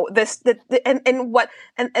 this, and what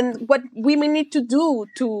women need to do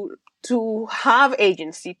to have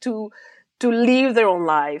agency, to live their own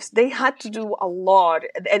lives. They had to do a lot,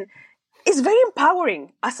 and it's very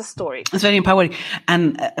empowering as a story. It's very empowering.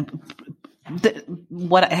 And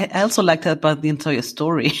what I also liked about the entire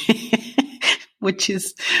story which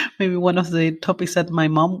is maybe one of the topics that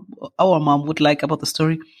our mom would like about the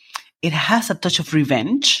story. It has a touch of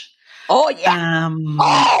revenge. Oh, yeah.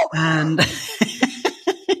 And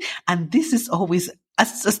and this is always,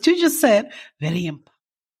 as you just said, very empowering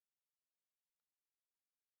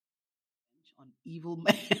on evil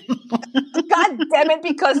men. God damn it,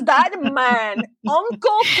 because that man,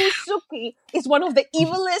 Uncle Kusuki, is one of the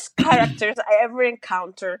evilest characters I ever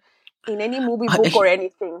encountered in any movie, book, or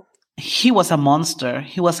anything. He was a monster.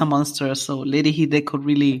 So Lady Hideko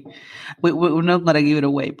really, we're not going to give it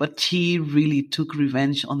away, but she really took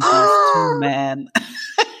revenge on these two men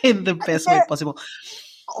in the best way possible.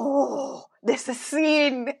 Oh, there's a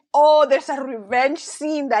scene. There's a revenge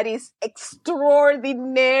scene that is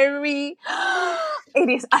extraordinary. It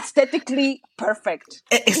is aesthetically perfect.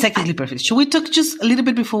 Aesthetically perfect. Should we talk just a little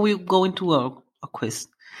bit before we go into a quiz?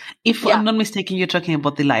 If I'm not mistaken, you're talking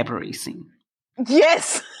about the library scene.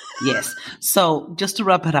 Yes. Yes. So just to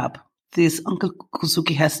wrap it up, this Uncle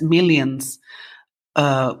Kusuki has millions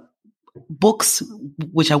books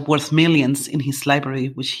which are worth millions in his library,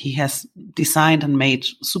 which he has designed and made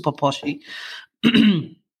super poshy.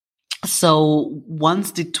 So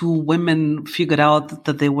once the two women figured out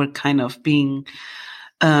that they were kind of being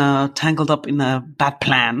tangled up in a bad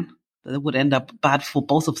plan that would end up bad for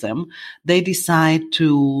both of them, they decide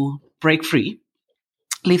to break free,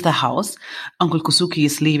 leave the house. Uncle Kusuki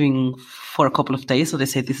is leaving for a couple of days, so they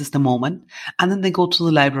say this is the moment. And then they go to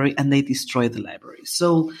the library and they destroy the library.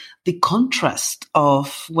 So the contrast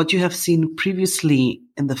of what you have seen previously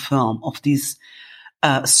in the film of this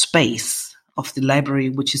space of the library,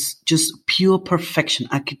 which is just pure perfection,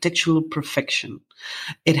 architectural perfection.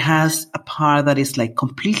 It has a part that is like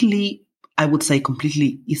completely I would say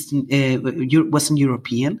completely Western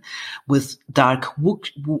European, with dark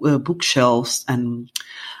bookshelves and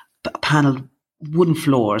paneled wooden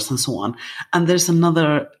floors and so on. And there's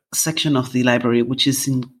another section of the library which is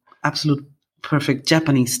in absolute perfect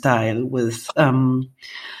Japanese style with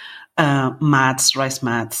mats, rice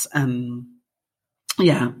mats, and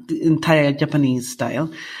the entire Japanese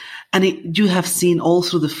style. And you have seen all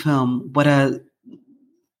through the film what a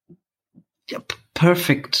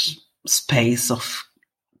perfect space of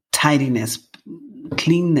tidiness,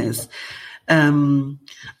 cleanness,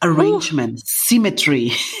 arrangement,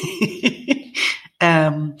 symmetry.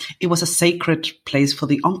 It was a sacred place for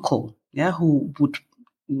the uncle, who would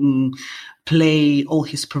play all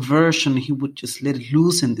his perversion. He would just let it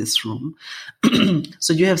loose in this room.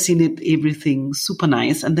 So you have seen everything super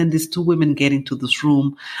nice. And then these two women get into this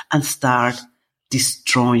room and start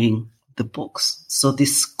destroying the books. So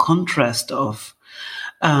this contrast of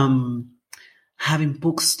having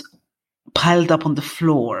books piled up on the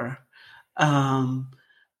floor,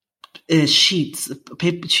 sheets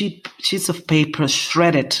of paper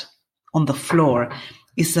shredded on the floor,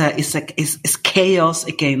 is chaos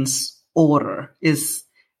against order. It's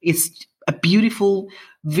a beautiful,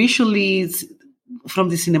 visually, from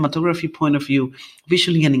the cinematography point of view,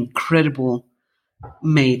 visually an incredible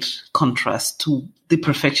made contrast to the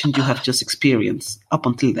perfection you have just experienced up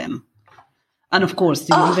until then. And of course,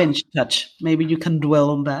 the revenge touch. Maybe you can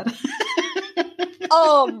dwell on that.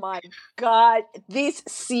 Oh my God. This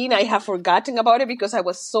scene, I have forgotten about it because I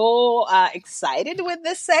was so excited with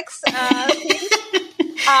the sex scene.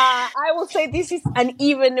 I will say this is an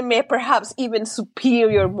perhaps even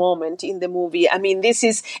superior moment in the movie. I mean,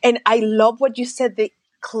 and I love what you said, the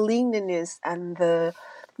cleanliness and the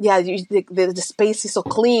space is so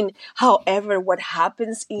clean. However, what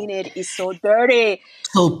happens in it is so dirty.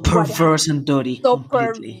 So perverse and dirty. So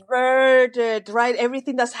completely. perverted, right?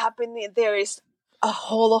 Everything that's happening there is a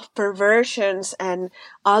whole of perversions and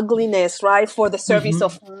ugliness, right? For the service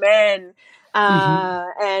of men.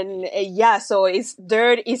 So it's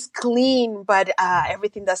dirt, it's clean, but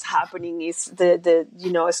everything that's happening is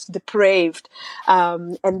it's depraved.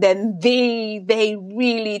 And then they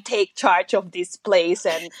really take charge of this place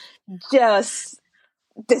and just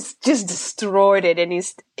destroyed it. And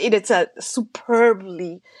it's a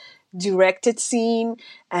superbly directed scene,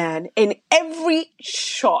 and in every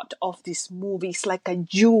shot of this movie is like a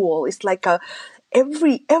jewel. It's like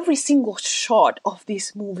every single shot of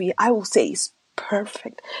this movie, I will say, is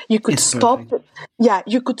perfect. You could stop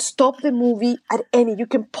the movie at any. You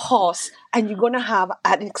can pause, and you're gonna have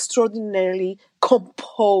an extraordinarily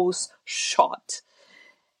composed shot.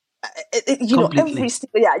 You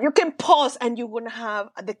can pause and you're going to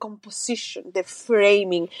have the composition, the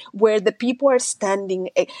framing, where the people are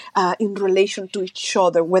standing in relation to each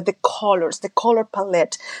other, where the colors, the color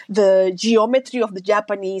palette, the geometry of the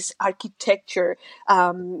Japanese architecture,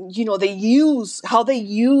 they use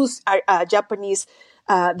Japanese,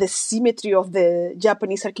 the symmetry of the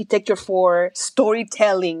Japanese architecture for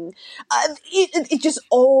storytelling. It just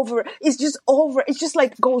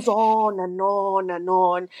like goes on and on and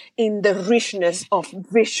on in the richness of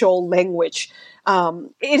visual language.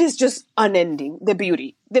 It is just unending. The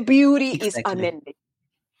beauty is unending.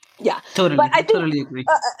 Yeah, totally. But I totally agree.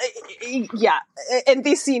 And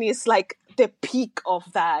this scene is like the peak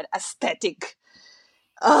of that aesthetic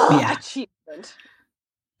achievement.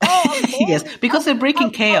 Yes, because they're breaking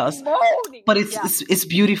chaos, but it's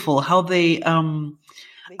beautiful how they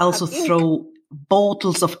also throw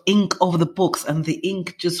bottles of ink over the books, and the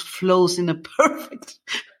ink just flows in a perfect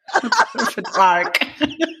arc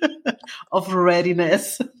of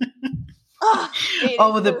readiness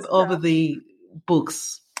over the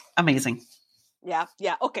books. Amazing. Yeah.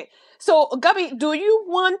 Okay. So, Gabi, do you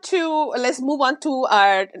want to, let's move on to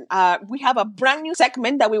our, we have a brand new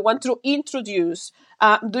segment that we want to introduce.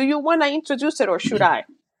 Do you want to introduce it, or should I?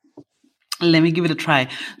 Let me give it a try.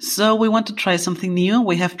 So we want to try something new.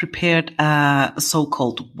 We have prepared a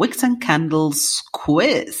so-called Wicks and Candles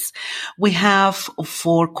quiz. We have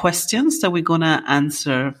 4 questions that we're going to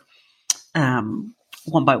answer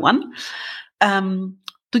one by one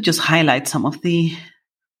to just highlight some of the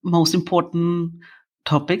most important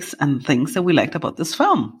topics and things that we liked about this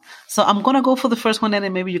film. So I'm going to go for the first one, and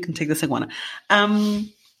then maybe you can take the second one.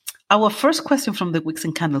 Our first question from the Wicks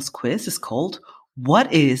and Candles quiz is called,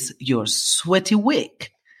 what is your sweaty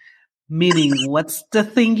wick? Meaning, what's the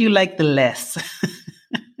thing you like the less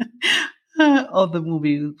of the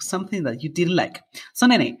movie? Something that you didn't like. So,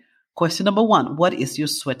 Nene, question number 1. What is your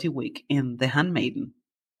sweaty wick in The Handmaiden?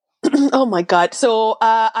 Oh my God. So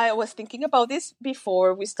I was thinking about this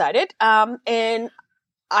before we started. And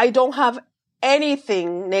I don't have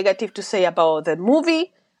anything negative to say about the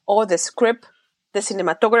movie or the script, the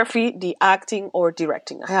cinematography, the acting, or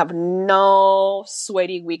directing. I have no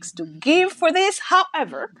sweaty weeks to give for this.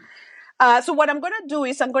 However, so what I'm going to do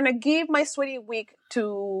is I'm going to give my sweaty week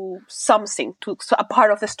to something, to a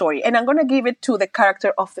part of the story. And I'm going to give it to the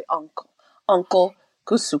character of the Uncle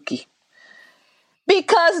Kusuki.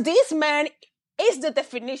 Because this man is the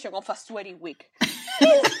definition of a sweaty week.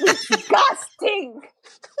 He's disgusting.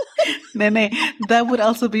 Nene, that would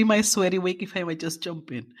also be my sweaty week if I might just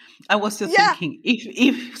jump in. I was just thinking,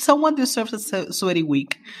 if someone deserves a sweaty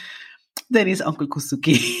week, then it's Uncle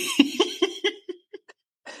Kusuki.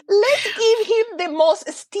 Let's give him the most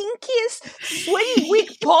stinkiest sweaty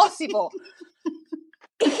week possible.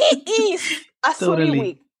 He is a sweaty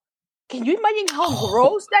week. Can you imagine how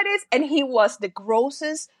gross that is? And he was the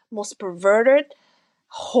grossest, most perverted,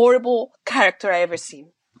 horrible character I ever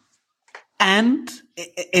seen. And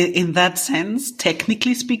in that sense,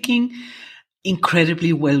 technically speaking,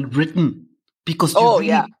 incredibly well written. Because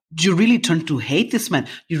you really turn to hate this man.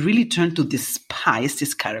 You really turn to despise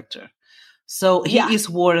this character. So he is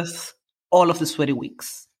worth all of the sweaty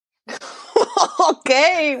weeks.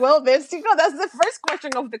 Okay, well, that's the first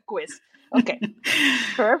question of the quiz. Okay,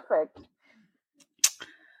 perfect.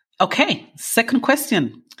 Okay, second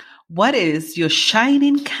question. What is your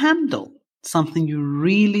shining candle? Something you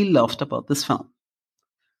really loved about this film?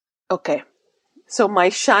 Okay, so my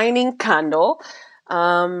shining candle,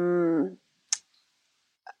 I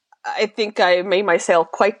think I made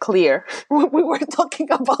myself quite clear when we were talking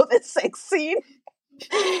about the sex scene.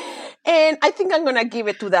 And I think I'm going to give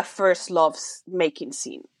it to that first love making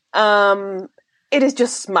scene. It is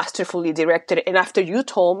just masterfully directed. And after you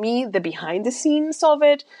told me the behind the scenes of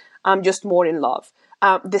it, I'm just more in love.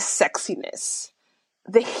 The sexiness,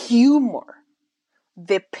 the humor,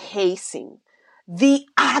 the pacing, the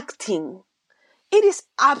acting. It is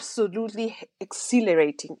absolutely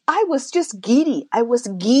exhilarating. I was just giddy. I was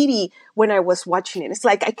giddy when I was watching it. It's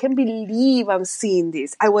like, I can't believe I'm seeing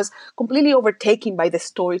this. I was completely overtaken by the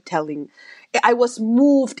storytelling. I was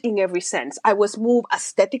moved in every sense. I was moved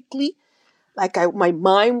aesthetically. Like my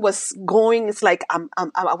mind was going. It's like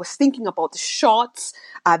I was thinking about the shots.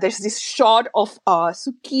 There's this shot of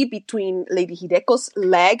Suki between Lady Hideko's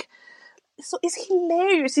leg. So it's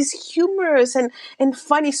hilarious. It's humorous and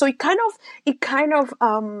funny. So it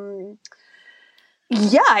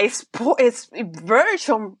verge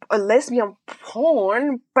on a lesbian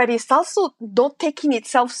porn, but it's also not taking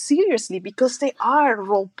itself seriously because they are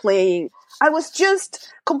role playing. I was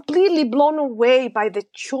just completely blown away by the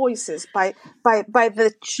choices, by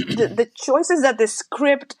the choices that the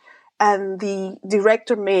script and the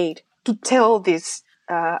director made to tell this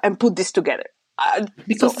and put this together.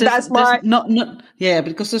 Because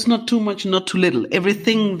because there's not too much, not too little.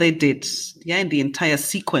 Everything they did, in the entire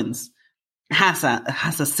sequence has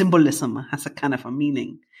a symbolism, has a kind of a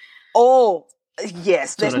meaning. Oh,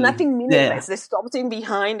 yes. There's nothing meaningless. There's something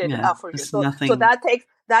behind it for you. So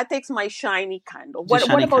that takes my shiny candle.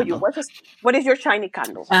 What about you? What is your shiny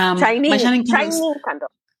candle? Shining candle.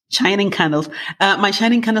 Shining candles. My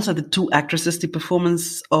shining candles are the two actresses, the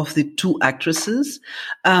performance of the two actresses.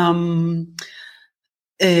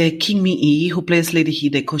 King Mi-ee, who plays Lady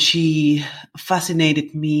Hideko, she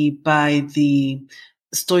fascinated me by the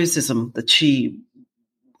stoicism that she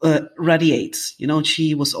radiates.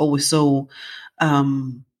 She was always so,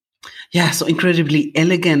 so incredibly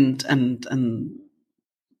elegant and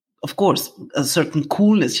of course, a certain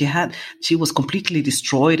coolness she had. She was completely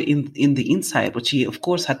destroyed in the inside, but she, of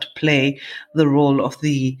course, had to play the role of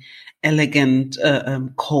the elegant,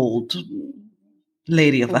 cold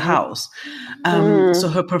lady of the house. So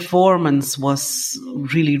her performance was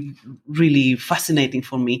really, really fascinating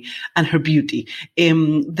for me, and her beauty.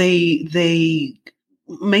 They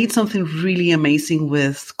made something really amazing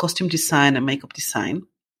with costume design and makeup design.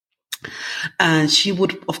 And she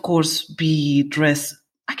would, of course, be dressed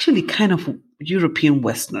actually kind of European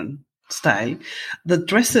Western style. The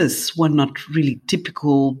dresses were not really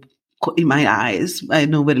typical in my eyes. I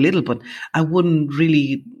know very little, but I wouldn't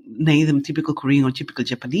really name them typical Korean or typical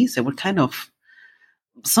Japanese. They were kind of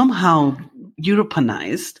somehow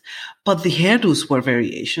Europeanized, but the hairdos were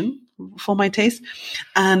very Asian for my taste.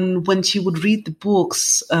 And when she would read the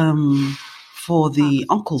books for the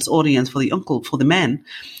uncle's audience, for the men,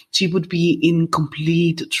 she would be in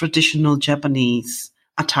complete traditional Japanese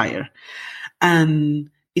attire. And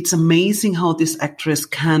it's amazing how this actress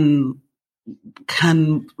can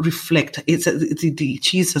reflect.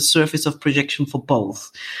 She's a surface of projection for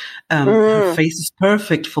both. Her face is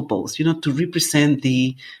perfect for both, to represent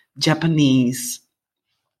the Japanese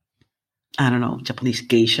I don't know, Japanese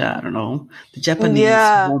geisha, I don't know, the Japanese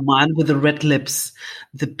Yeah. woman with the red lips,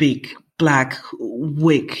 the big black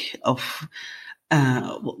wig of,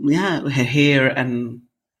 her hair and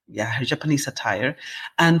her Japanese attire,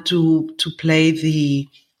 and to play the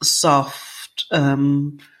soft,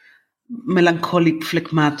 melancholic,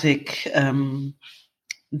 phlegmatic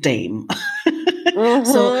dame.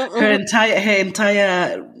 So her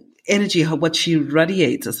entire energy, what she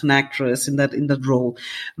radiates as an actress in that role,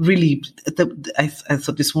 really, I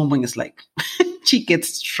thought this woman is like, she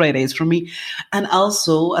gets straight A's from me. And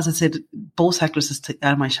also, as I said, both actresses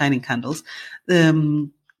are my shining candles.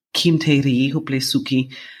 Kim Tae-ri, who plays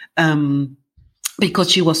Suki,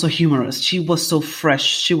 because she was so humorous, she was so fresh,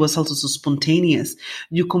 she was also so spontaneous.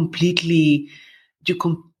 You completely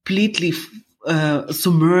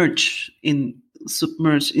submerge in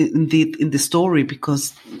the story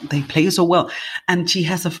because they play so well, and she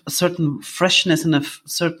has a certain freshness and a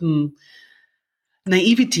certain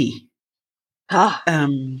naivety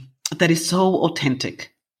that is so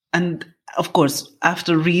authentic. And of course,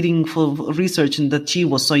 after reading for researching that she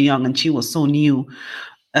was so young and she was so new,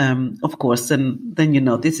 of course, then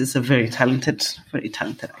this is a very talented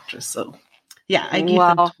actress. So yeah,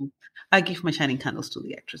 I give my shining candles to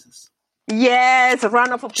the actresses. Yes, a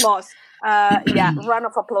round of applause. Round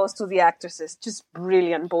of applause to the actresses. Just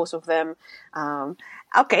brilliant, both of them.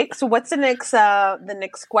 Okay, so what's the next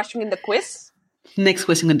question in the quiz? Next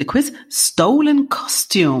question in the quiz: stolen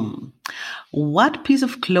costume. What piece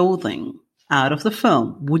of clothing out of the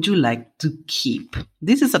film would you like to keep?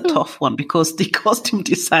 This is a tough one because the costume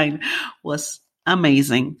design was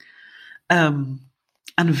amazing, and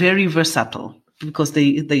very versatile. Because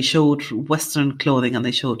they showed Western clothing and they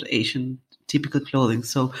showed Asian typical clothing.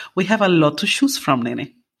 So we have a lot to choose from,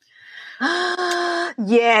 Nene.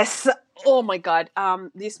 Yes. Oh my God.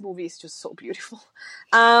 This movie is just so beautiful.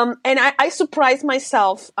 And I surprised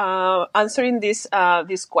myself answering this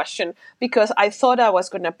question because I thought I was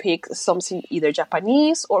going to pick something either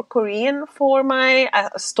Japanese or Korean for my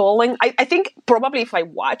stolen. I think probably if I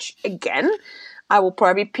watch again, I will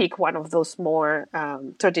probably pick one of those more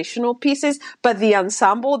traditional pieces. But the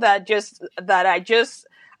ensemble that I just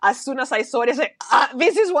as soon as I saw it, I said,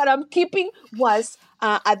 this is what I'm keeping, was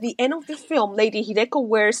at the end of the film, Lady Hideko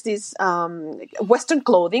wears this Western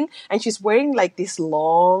clothing, and she's wearing like this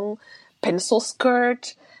long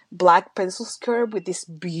black pencil skirt with this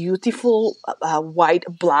beautiful white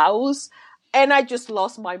blouse. And I just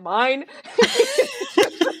lost my mind.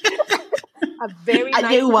 I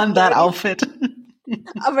do want that outfit.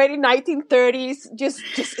 A very 1930s, just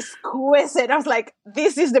exquisite. I was like,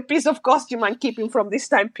 this is the piece of costume I'm keeping from this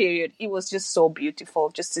time period. It was just so beautiful.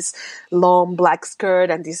 Just this long black skirt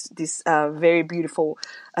and this very beautiful,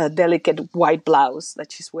 delicate white blouse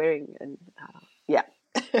that she's wearing. And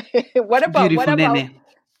what about Nene.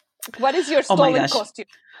 What is your stolen costume?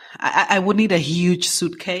 I would need a huge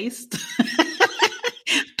suitcase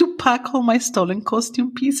to pack all my stolen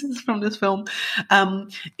costume pieces from this film,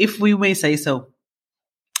 if we may say so.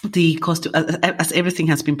 The costume, as everything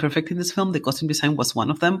has been perfect in this film, the costume design was one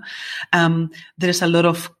of them. There's a lot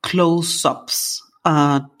of close-ups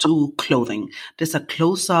to clothing. There's a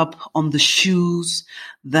close-up on the shoes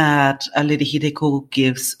that Lady Hideko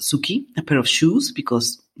gives Suki, a pair of shoes,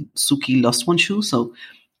 because Suki lost one shoe, so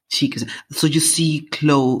you see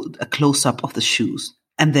a close-up of the shoes,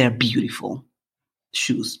 and they're beautiful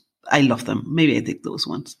shoes. I love them. Maybe I take those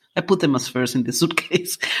ones. I put them as first in the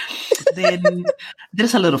suitcase. Then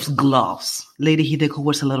there's a lot of gloves. Lady Hideko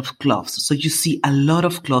wears a lot of gloves. So you see a lot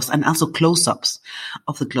of gloves and also close-ups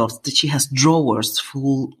of the gloves. That she has drawers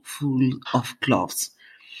full of gloves.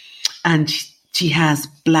 And she has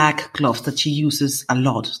black gloves that she uses a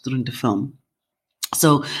lot during the film.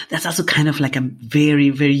 So that's also kind of like a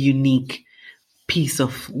very, very unique piece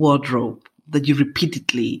of wardrobe that you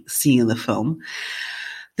repeatedly see in the film.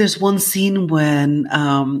 There's one scene when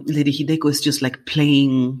Lady Hideko is just like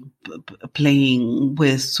playing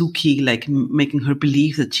with Suki, like making her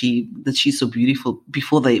believe that she's so beautiful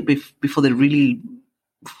before they really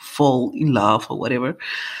fall in love or whatever.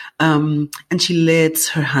 And she lets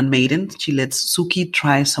Suki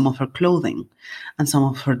try some of her clothing and some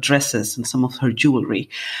of her dresses and some of her jewelry.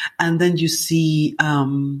 And then you see,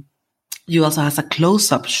 you also has a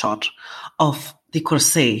close-up shot of the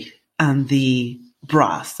corset and the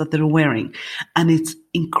bras that they're wearing, and it's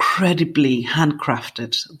incredibly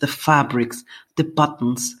handcrafted. The fabrics, the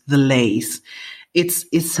buttons, the lace. It's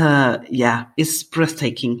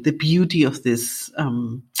breathtaking. The beauty of this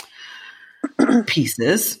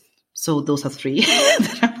pieces. So those are three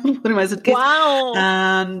that I put in my suitcase. Wow!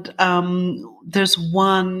 And there's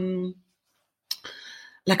one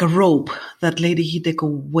like a rope that Lady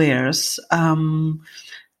Hideko wears.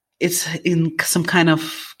 It's in some kind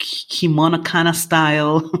of kimono kind of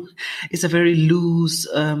style. It's a very loose,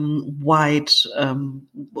 white,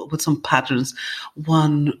 with some patterns.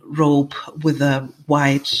 One rope with a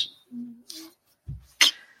white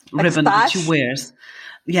Like ribbon that stash? she wears.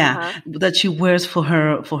 Yeah, that she wears for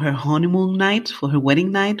her honeymoon night, for her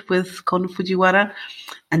wedding night with Kono Fujiwara,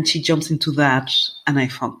 and she jumps into that. And I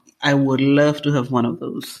thought I would love to have one of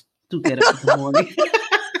those to get up in the morning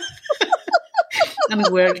and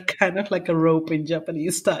wear kind of like a rope in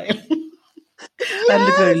Japanese style. That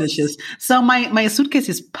look very delicious. So my suitcase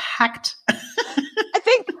is packed.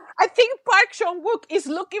 I think Park Chan Wook is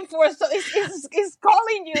looking for is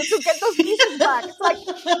calling you to get those pieces back. It's like,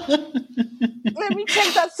 let me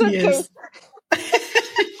check that suitcase.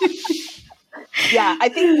 Yes. Yeah, I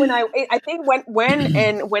think when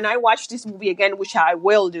I watch this movie again, which I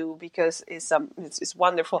will do because it's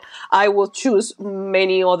wonderful, I will choose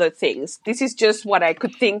many other things. This is just what I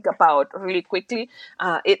could think about really quickly.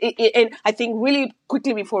 And I think really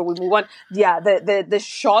quickly before we move on, yeah, the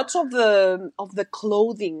shots of the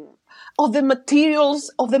clothing, of the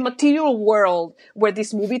materials, of the material world where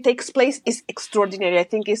this movie takes place is extraordinary. I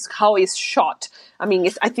think is how it's shot. I mean,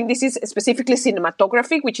 I think this is specifically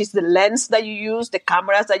cinematographic, which is the lens that you use, the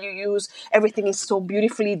cameras that you use. Everything is so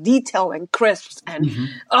beautifully detailed and crisp, and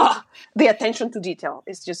the attention to detail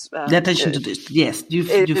is just the attention to this. Yes, you've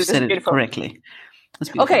said it beautiful. Correctly.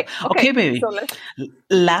 That's beautiful. Okay, baby. So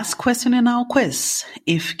last question in our quiz.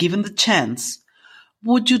 If given the chance,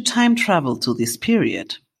 would you time travel to this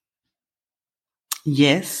period?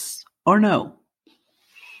 Yes or no?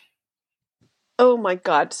 Oh my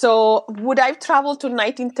God. So would I travel to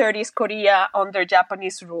 1930s Korea under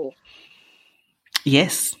Japanese rule?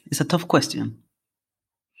 Yes. It's a tough question.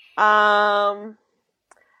 I'm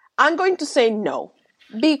going to say no.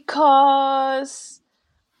 Because,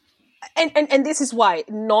 and this is why.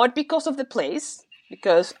 Not because of the place,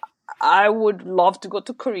 because I would love to go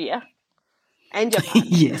to Korea and Japan.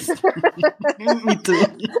 Yes. Me too.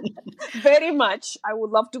 Very much. I would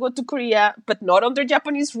love to go to Korea, but not under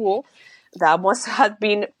Japanese rule. That must have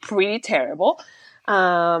been pretty terrible.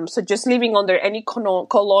 So just living under any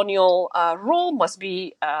colonial rule must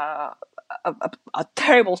be a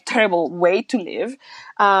terrible, terrible way to live.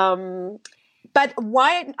 But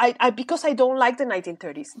why? Because I don't like the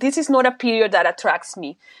 1930s. This is not a period that attracts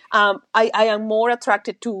me. I am more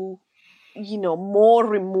attracted to, more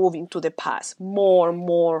removing to the past, more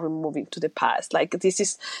removing to the past. Like this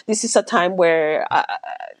is a time where, I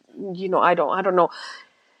don't know.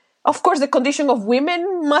 Of course, the condition of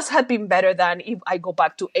women must have been better than if I go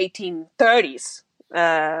back to 1830s.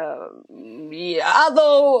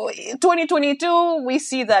 Although 2022, we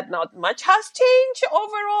see that not much has changed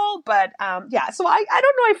overall. But so I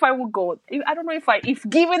don't know if I would go. I don't know if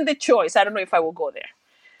given the choice, I don't know if I will go there.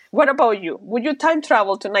 What about you? Would you time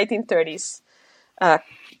travel to 1930s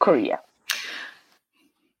Korea?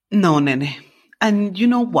 No, Nene. And you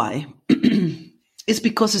know why? It's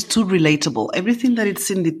because it's too relatable. Everything that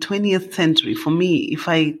it's in the 20th century, for me, if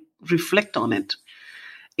I reflect on it,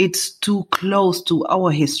 it's too close to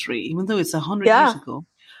our history, even though it's 100 years ago.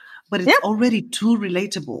 But it's already too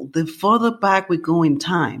relatable. The further back we go in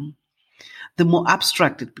time, the more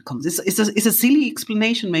abstract it becomes. It's a silly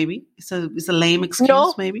explanation, maybe. It's a lame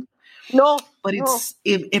excuse, maybe. No. But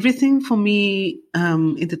everything for me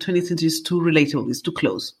in the 20th century is too relatable. It's too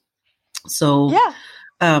close. So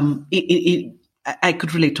I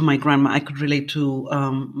could relate to my grandma. I could relate to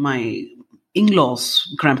my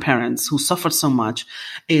in-laws' grandparents who suffered so much.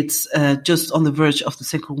 It's just on the verge of the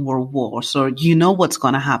Second World War. So you know what's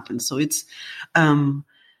going to happen. So it's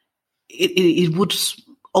it would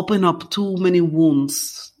open up too many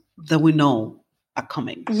wounds that we know are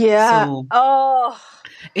coming. Yeah. So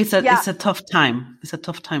it's a tough time. It's a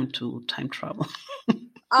tough time to time travel.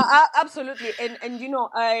 Absolutely,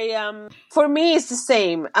 and for me it's the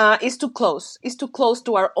same. It's too close. It's too close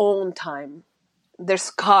to our own time. There's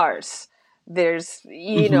scars. There's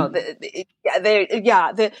and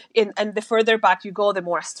the further back you go, the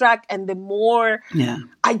more abstract and the more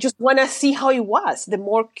I just want to see how it was. The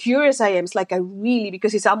more curious I am. It's like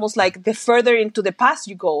because it's almost like the further into the past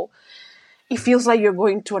you go, it feels like you're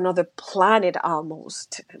going to another planet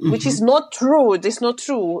almost, which is not true. It's not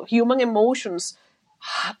true. Human emotions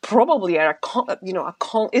probably are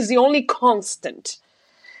is the only constant,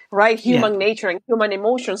 right? Human nature and human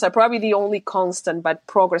emotions are probably the only constant, but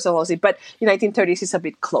progress obviously. But in 1930s is a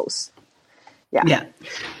bit close. Yeah.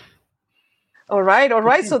 All right.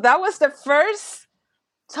 Okay. So that was the first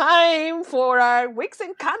time for our Wicks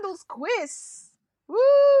and Candles quiz.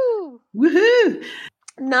 Woo! Woohoo!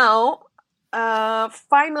 Now,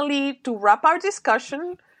 finally, to wrap our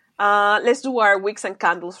discussion, let's do our wicks and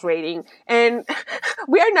candles rating. And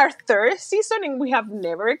we are in our third season and we have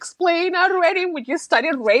never explained our rating. We just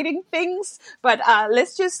started rating things. But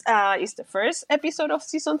let's just, it's the first episode of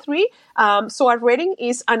season 3. So our rating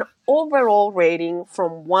is an overall rating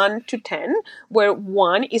from 1 to 10, where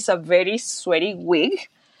 1 is a very sweaty wig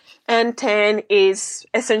and 10 is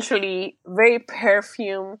essentially very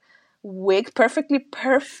perfume wig, perfectly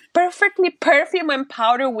perfume and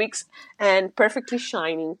powder wigs and perfectly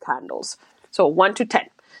shining candles. So 1 to 10.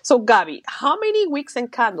 So Gabi, how many wigs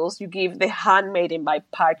and candles you give The Handmaiden by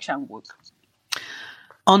Park Chan-wook?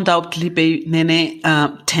 Undoubtedly, Nene,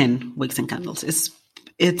 10 wigs and candles. It's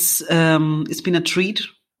been a treat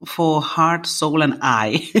for heart, soul, and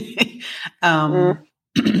eye.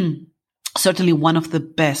 Certainly one of the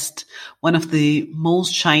best, one of the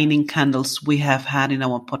most shining candles we have had in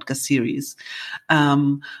our podcast series,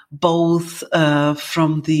 both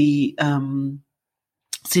from the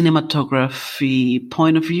cinematography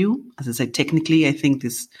point of view. As I said, technically, I think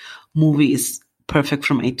this movie is perfect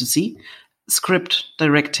from A to Z. Script,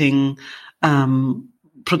 directing,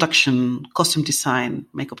 production, costume design,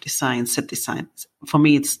 makeup design, set design. For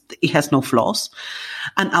me, it has no flaws.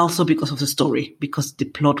 And also because of the story, because the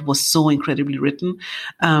plot was so incredibly written.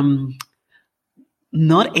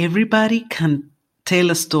 Not everybody can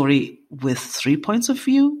tell a story with 3 points of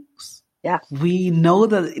view. Yeah. We know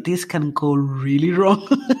that this can go really wrong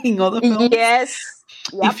in other films. Yes.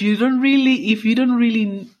 Yep. If you don't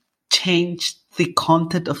really change the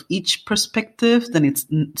content of each perspective, then it's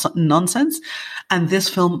nonsense. And this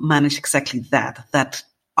film managed exactly that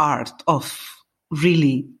art of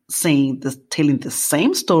really telling the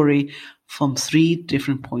same story from 3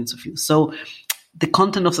 different points of view. So the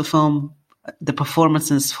content of the film, the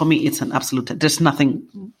performances, for me, it's an absolute, there's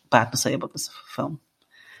nothing bad to say about this film.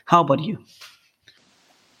 How about you?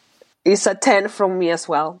 It's a 10 from me as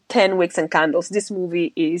well. 10 wigs and candles. This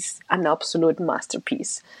movie is an absolute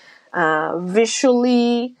masterpiece.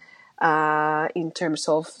 Visually, in terms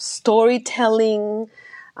of storytelling,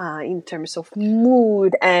 in terms of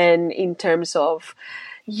mood, and in terms of,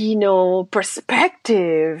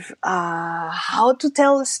 perspective, how to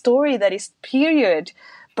tell a story that is period,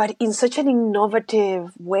 but in such an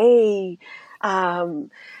innovative way. And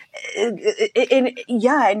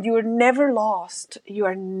you're never lost. You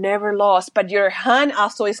are never lost, but your hand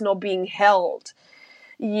also is not being held.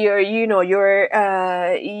 This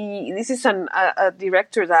is a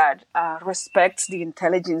director that respects the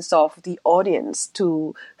intelligence of the audience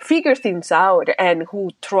to figure things out and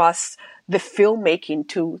who trusts the filmmaking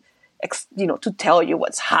to tell you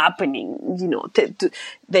what's happening.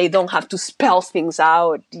 They don't have to spell things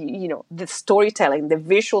out. The storytelling, the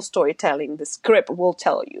visual storytelling, the script will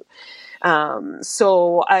tell you.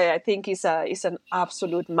 So I think it's an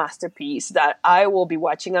absolute masterpiece that I will be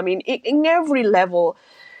watching. I mean, in every level,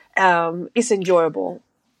 it's enjoyable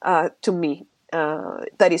to me.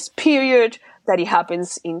 That is period, that it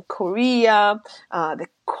happens in Korea, the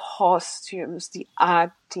costumes, the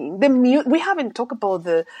acting, we haven't talked about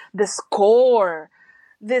the score.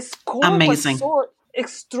 The score Amazing. was so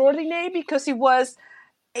extraordinary because it was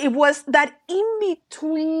that in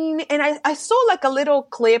between, and I saw like a little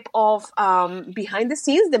clip of behind the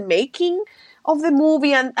scenes, the making of the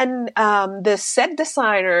movie, and the set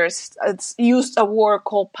designers used a word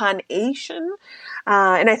called Pan-Asian,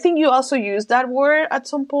 and I think you also used that word at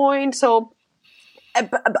some point. So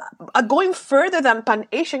going further than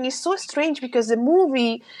Pan-Asian is so strange because the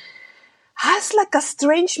movie has like a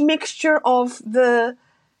strange mixture of the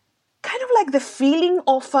kind of like the feeling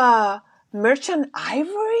of a Merchant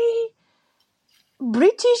Ivory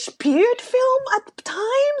British period film at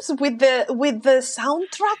times, with the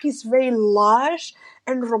soundtrack is very lush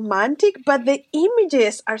and romantic, but the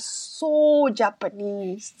images are so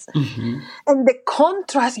Japanese. Mm-hmm. And the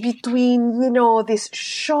contrast between, this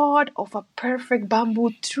shot of a perfect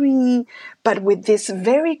bamboo tree, but with this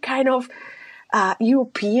very kind of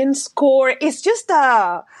European score, it's just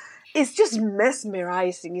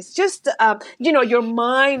mesmerizing. It's just, your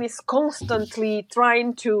mind is constantly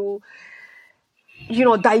trying to,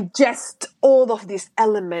 digest all of these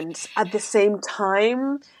elements at the same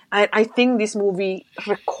time. And I think this movie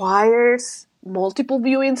requires multiple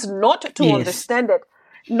viewings, not to understand it,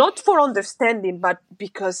 not for understanding, but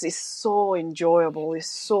because it's so enjoyable.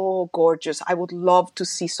 It's so gorgeous. I would love to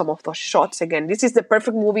see some of those shots again. This is the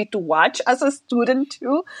perfect movie to watch as a student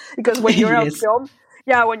too, because when you're at film,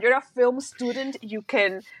 Yeah, when you're a film student, you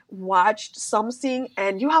can watch something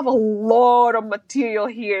and you have a lot of material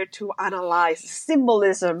here to analyze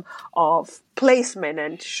symbolism of placement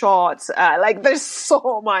and shots. Like there's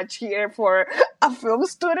so much here for a film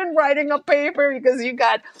student writing a paper because you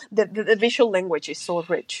got the visual language is so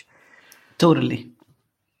rich. Totally.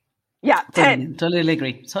 Yeah, 10. Totally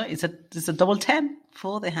agree. So it's a double 10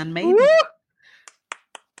 for The Handmaiden. Woo!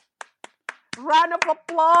 Round of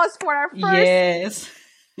applause for our first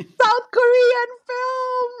South Korean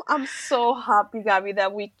film. I'm so happy, Gabby,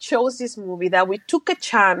 that we chose this movie, that we took a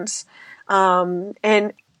chance.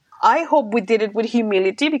 And I hope we did it with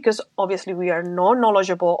humility because obviously we are not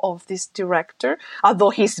knowledgeable of this director. Although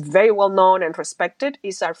he's very well known and respected,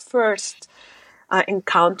 it's our first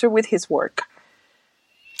encounter with his work.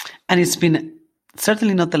 And it's been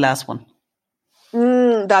certainly not the last one.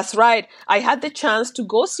 That's right. I had the chance to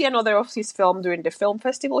go see another of his films during the film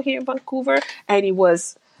festival here in Vancouver, and it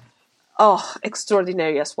was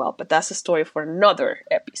extraordinary as well. But that's a story for another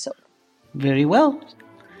episode. Very well.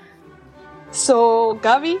 So,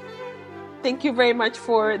 Gabi, thank you very much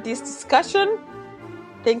for this discussion.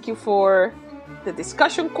 Thank you for the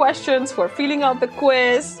discussion questions, for filling out the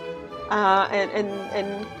quiz,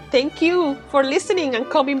 and thank you for listening and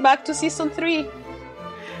coming back to season 3.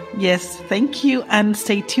 Yes, thank you, and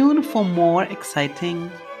stay tuned for more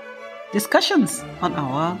exciting discussions on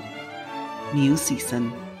our new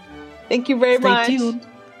season. Thank you very much. Stay tuned.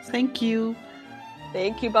 Thank you.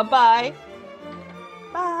 Thank you. Bye-bye.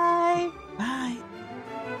 Bye. Bye.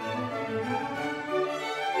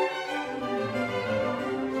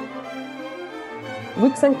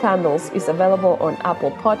 Wicks and Candles is available on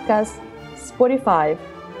Apple Podcasts, Spotify,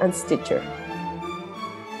 and Stitcher.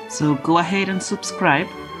 So go ahead and subscribe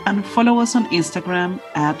and follow us on Instagram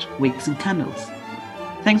at Wicks and Candles.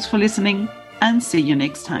 Thanks for listening and see you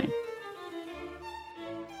next time.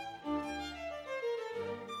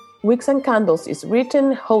 Wicks and Candles is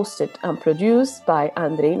written, hosted, and produced by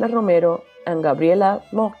Andreina Romero and Gabriela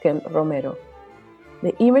Morken Romero.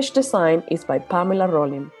 The image design is by Pamela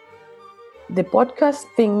Rolim. The podcast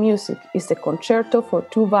theme music is the Concerto for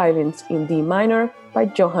 2 Violins in D minor by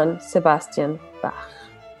Johann Sebastian Bach.